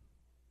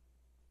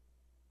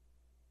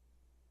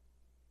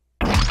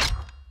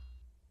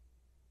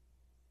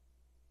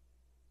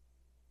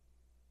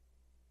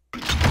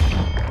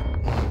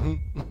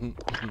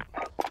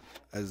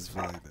 I just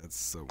feel like that's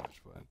so much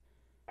fun.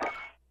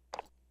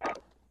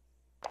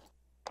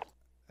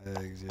 Yeah,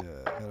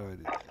 how do I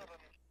do that?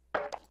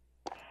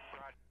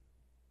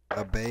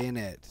 A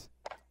bayonet.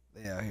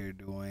 They out here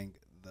doing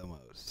the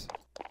most.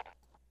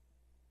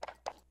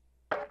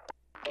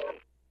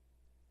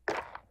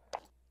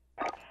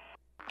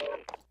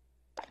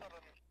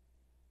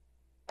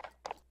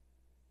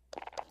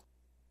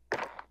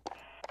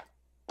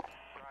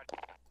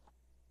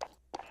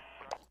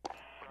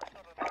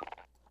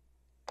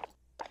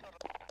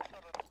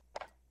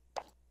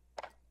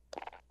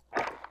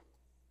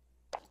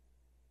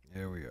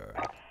 Here we are.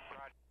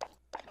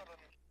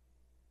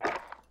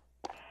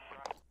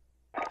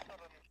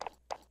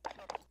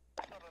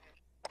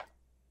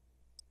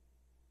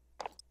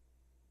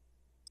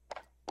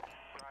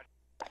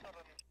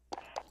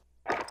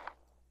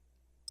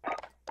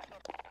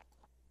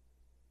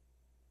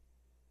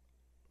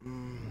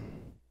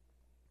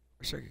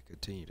 Wish I could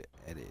continue to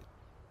edit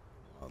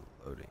while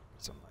loading.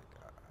 Something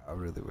like I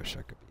really wish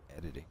I could be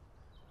editing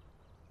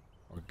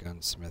or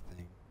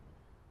gunsmithing.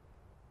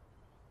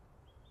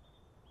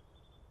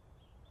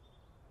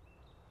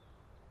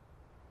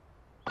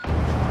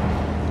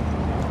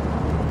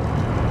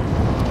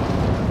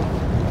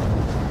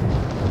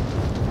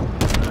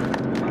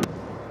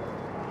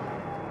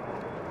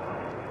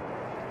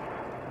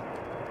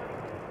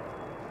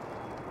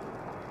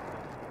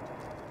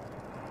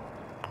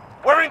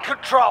 We're in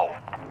control.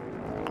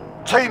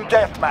 Team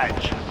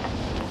deathmatch.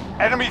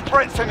 Enemy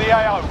threats in the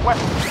AO.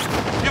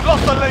 You've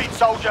lost the lead,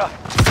 soldier.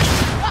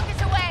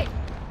 Rockets away!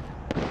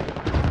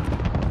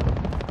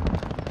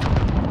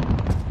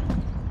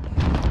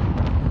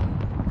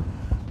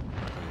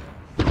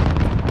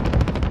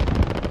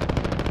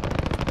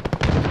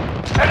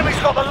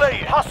 Enemy's got the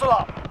lead. Hustle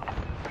up.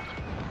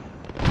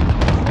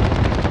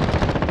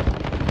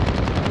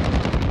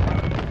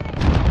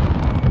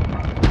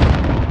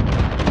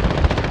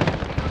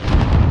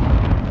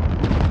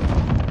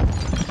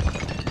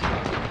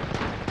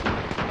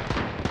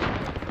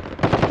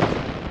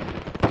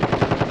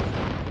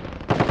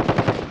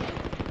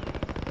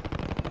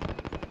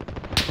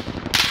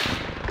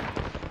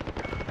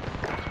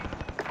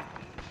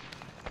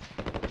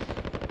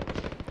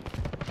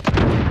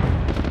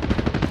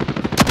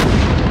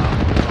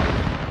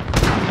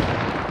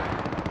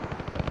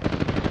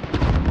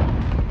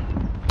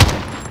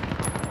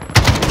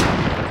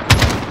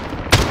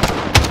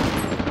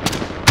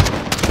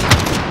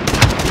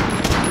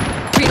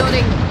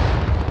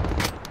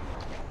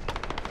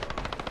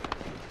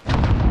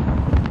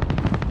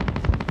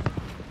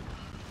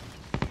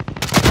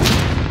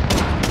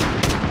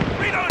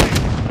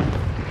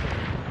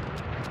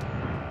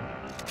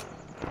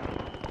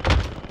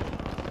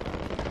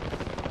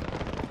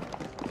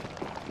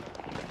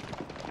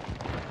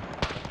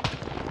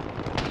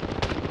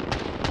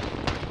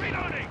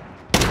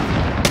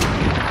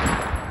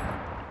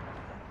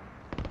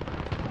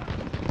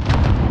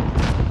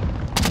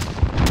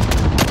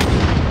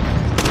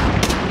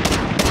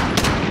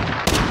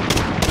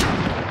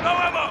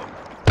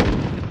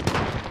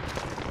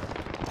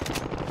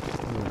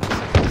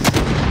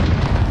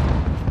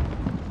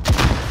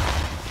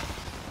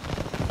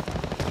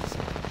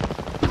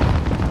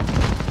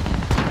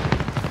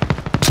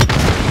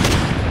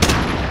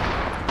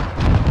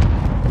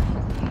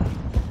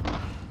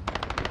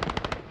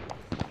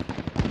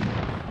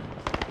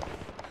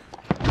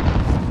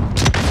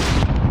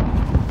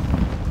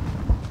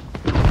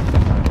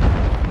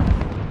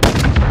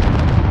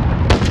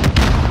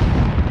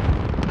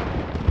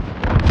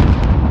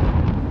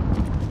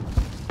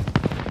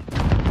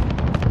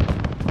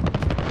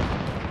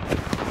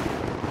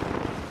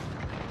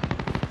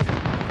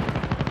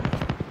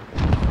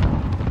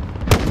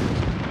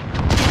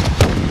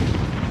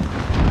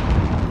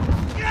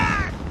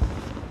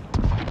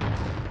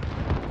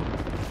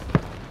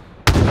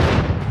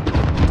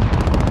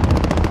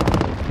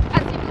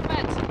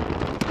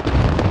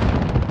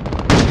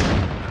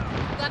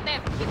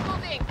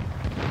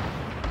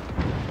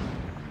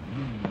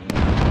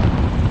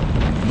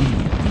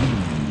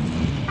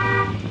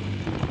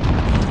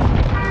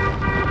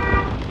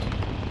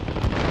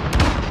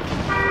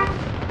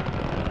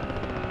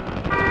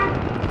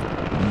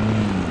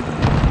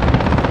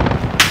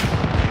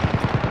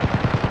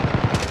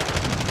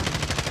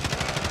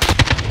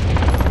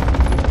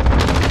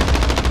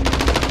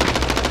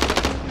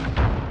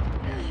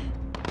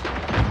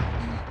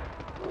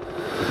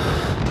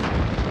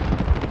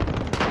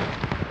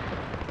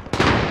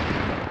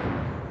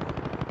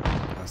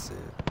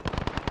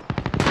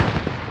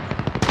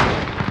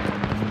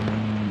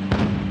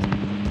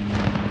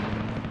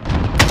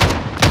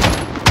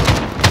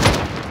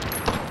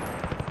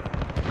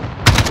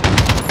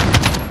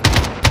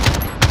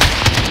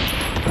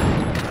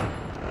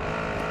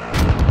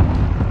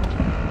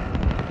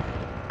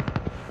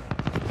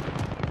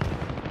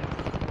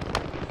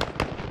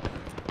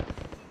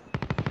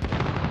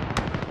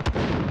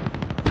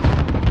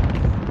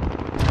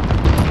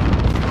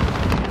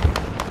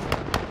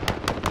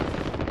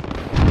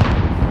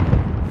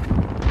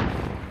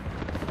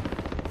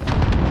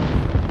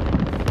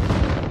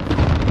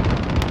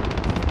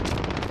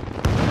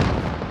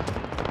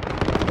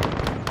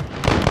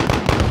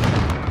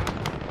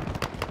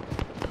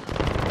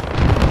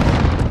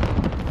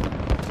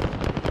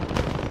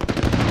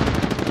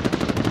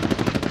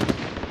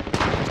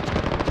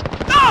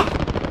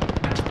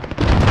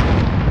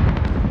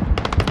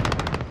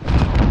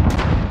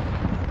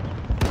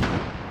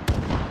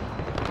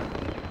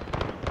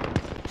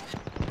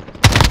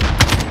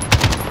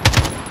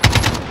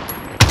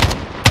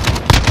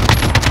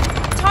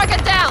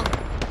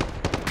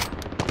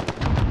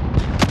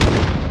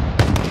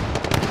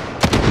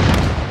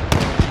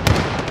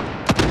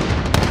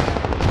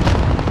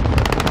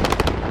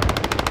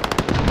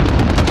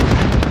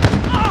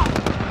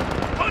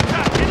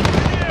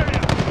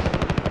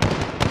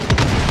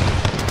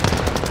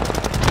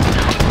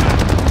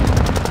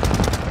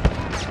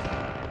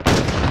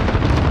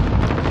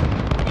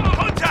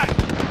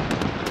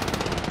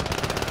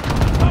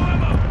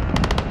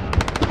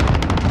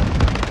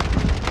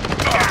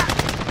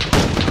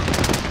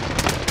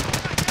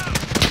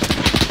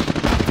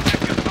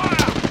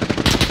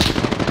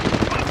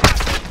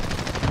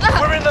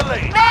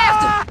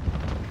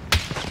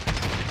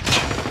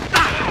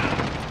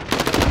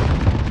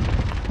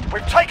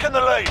 taken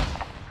the lead.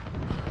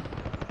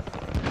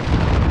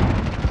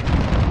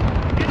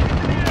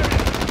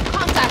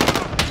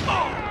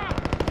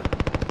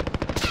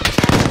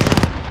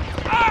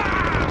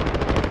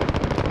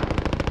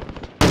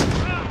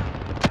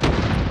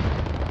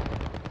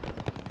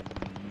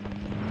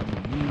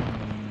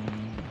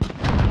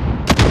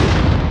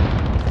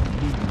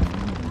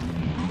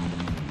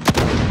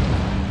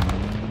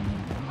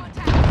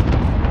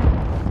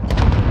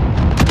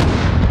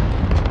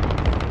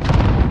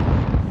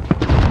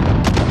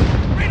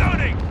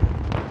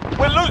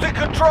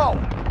 control.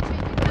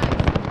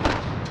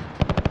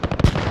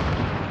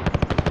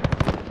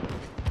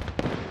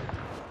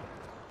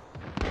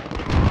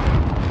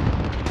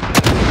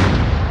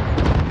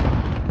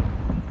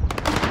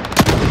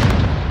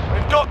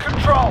 We've got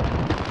control.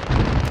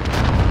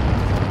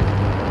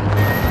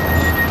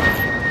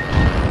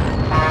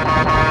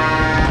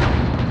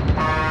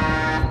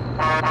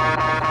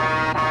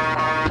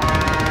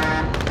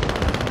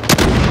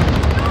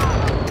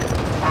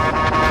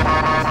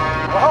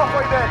 We're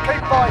halfway there.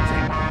 Keep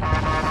fighting.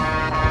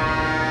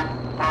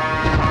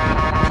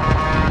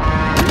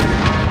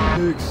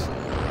 Nukes.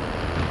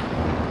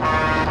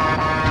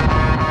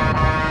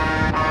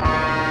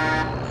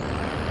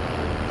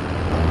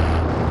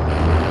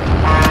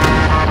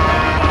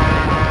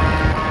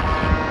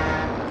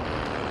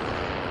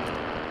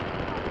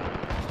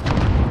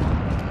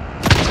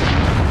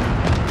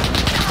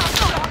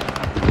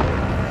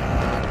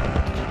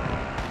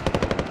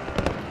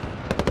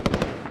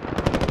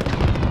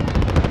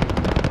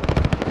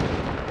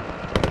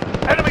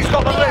 Enemy's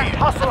got the lead.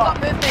 Hustle Got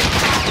up. movement.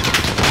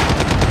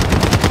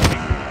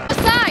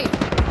 Aside!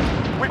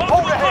 We pulled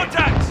Multiple ahead.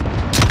 contacts!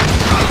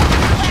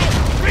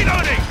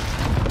 Reloading!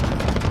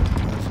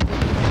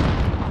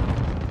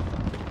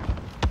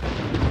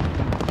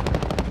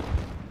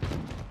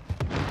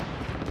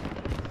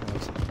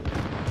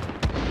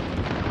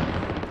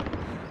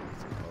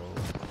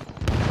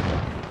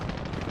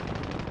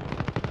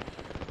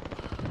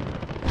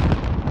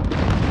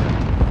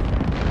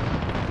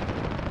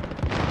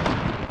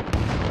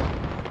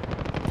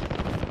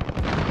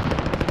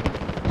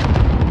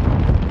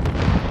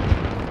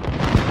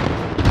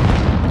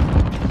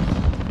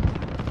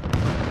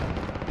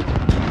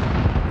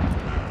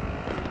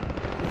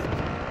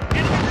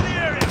 Enemies in the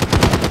area!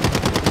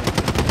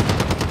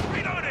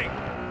 Reloading!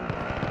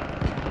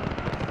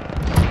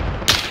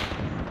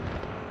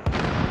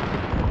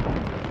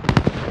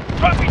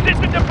 Trophy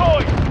system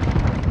deployed!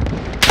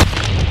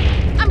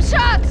 I'm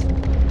shot!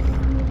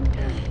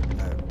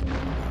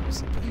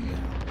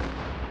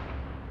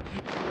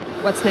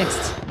 What's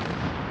next?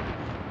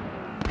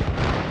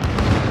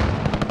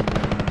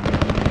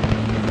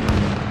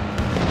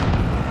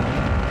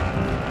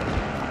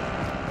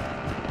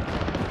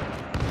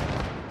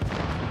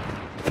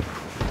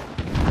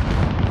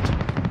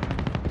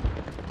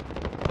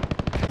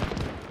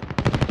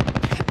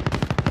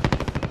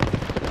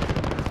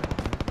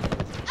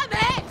 I'm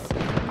hit!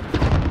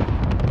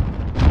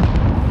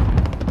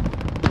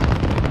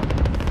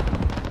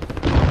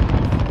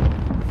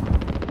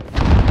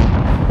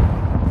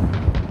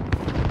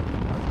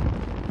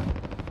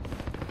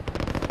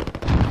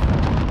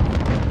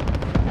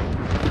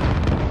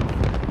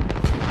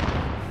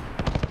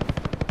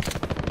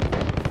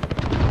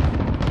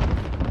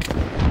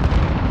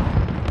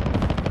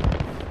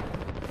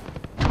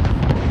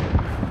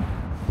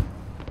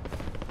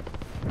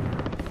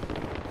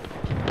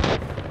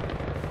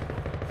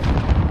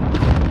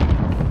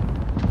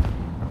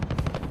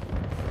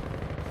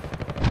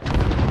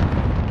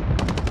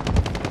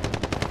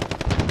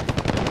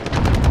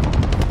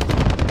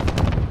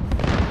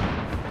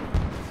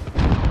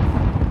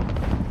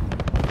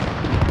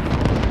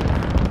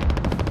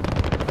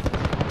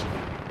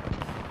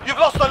 You've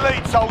lost the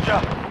lead,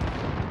 soldier.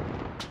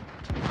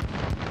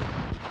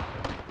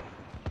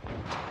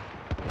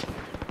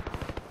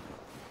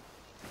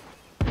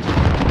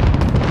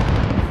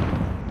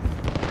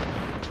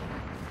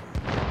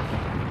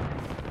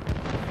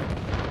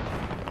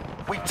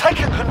 We've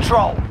taken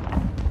control.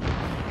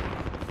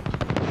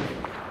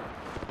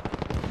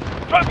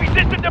 Trophy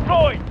system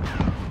deployed!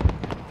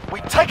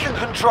 We've taken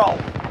control.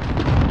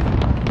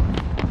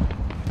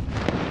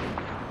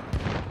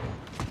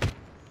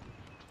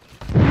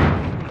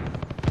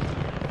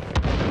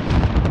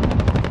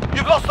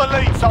 You've lost the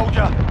lead,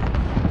 soldier.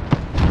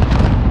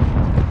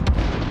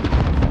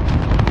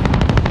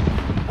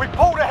 We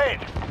pulled ahead.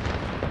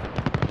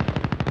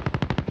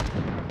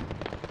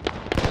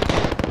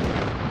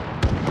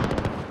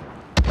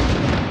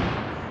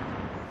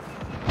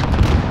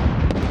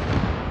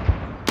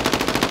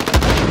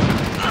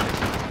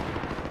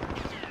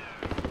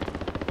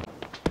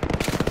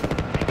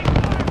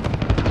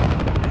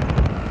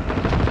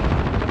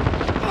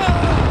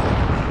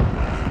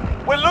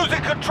 We're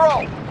losing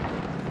control.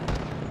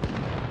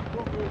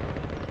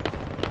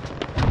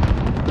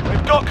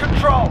 We've got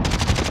control.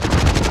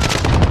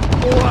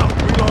 All out,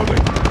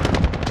 reloading!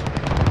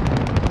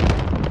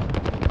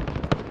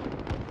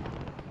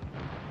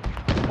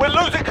 We're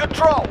losing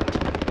control.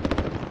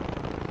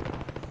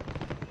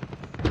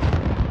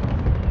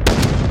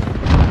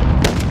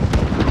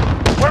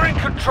 We're in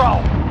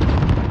control.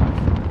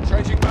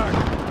 Changing back.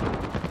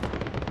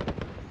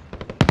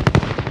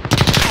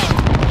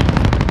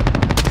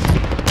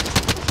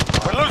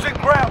 We're losing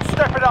ground.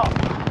 Step it up.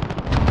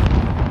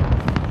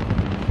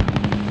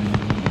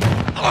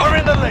 We're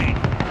in the lead.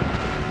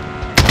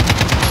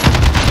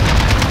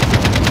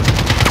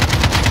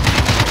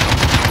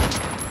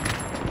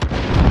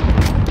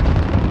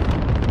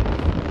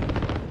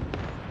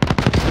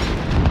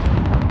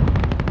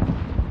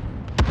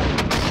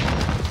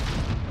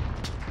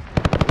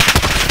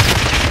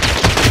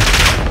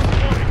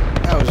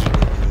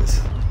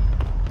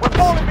 We're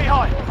falling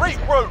behind.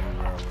 Regroup.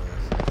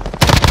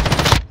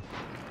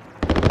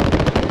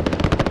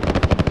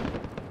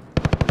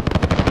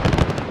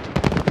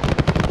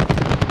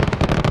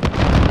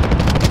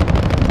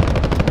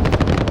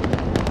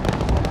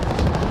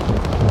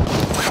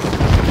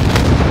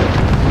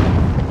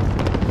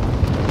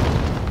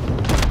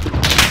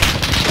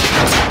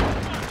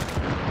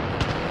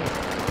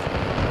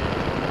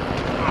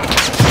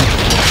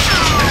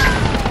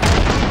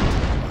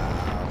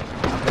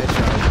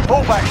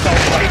 Pull back, soldier.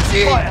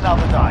 Fight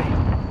another day.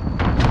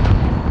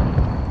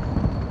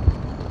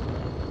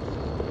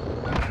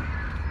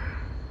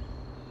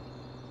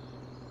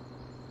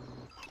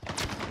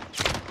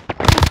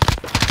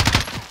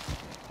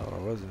 Oh,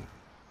 it wasn't.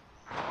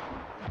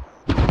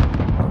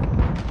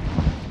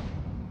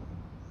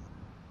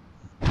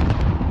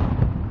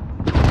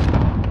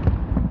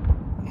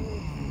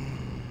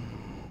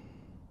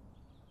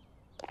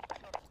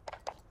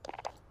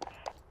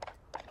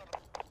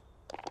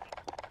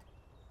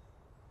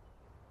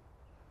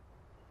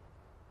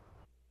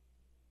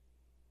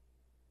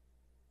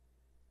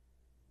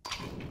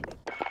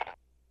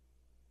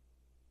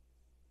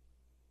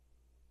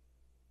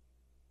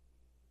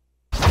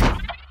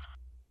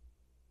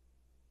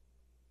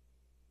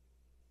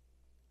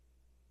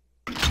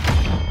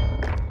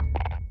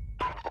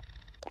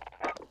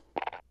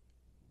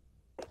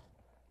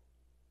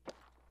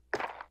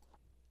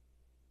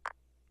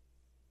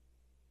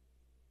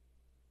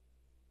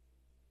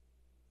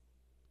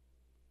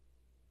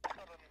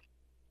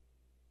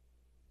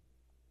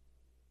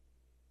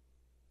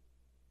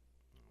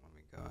 Let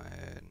me go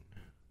ahead.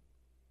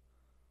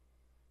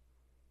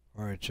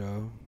 Alright,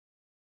 y'all.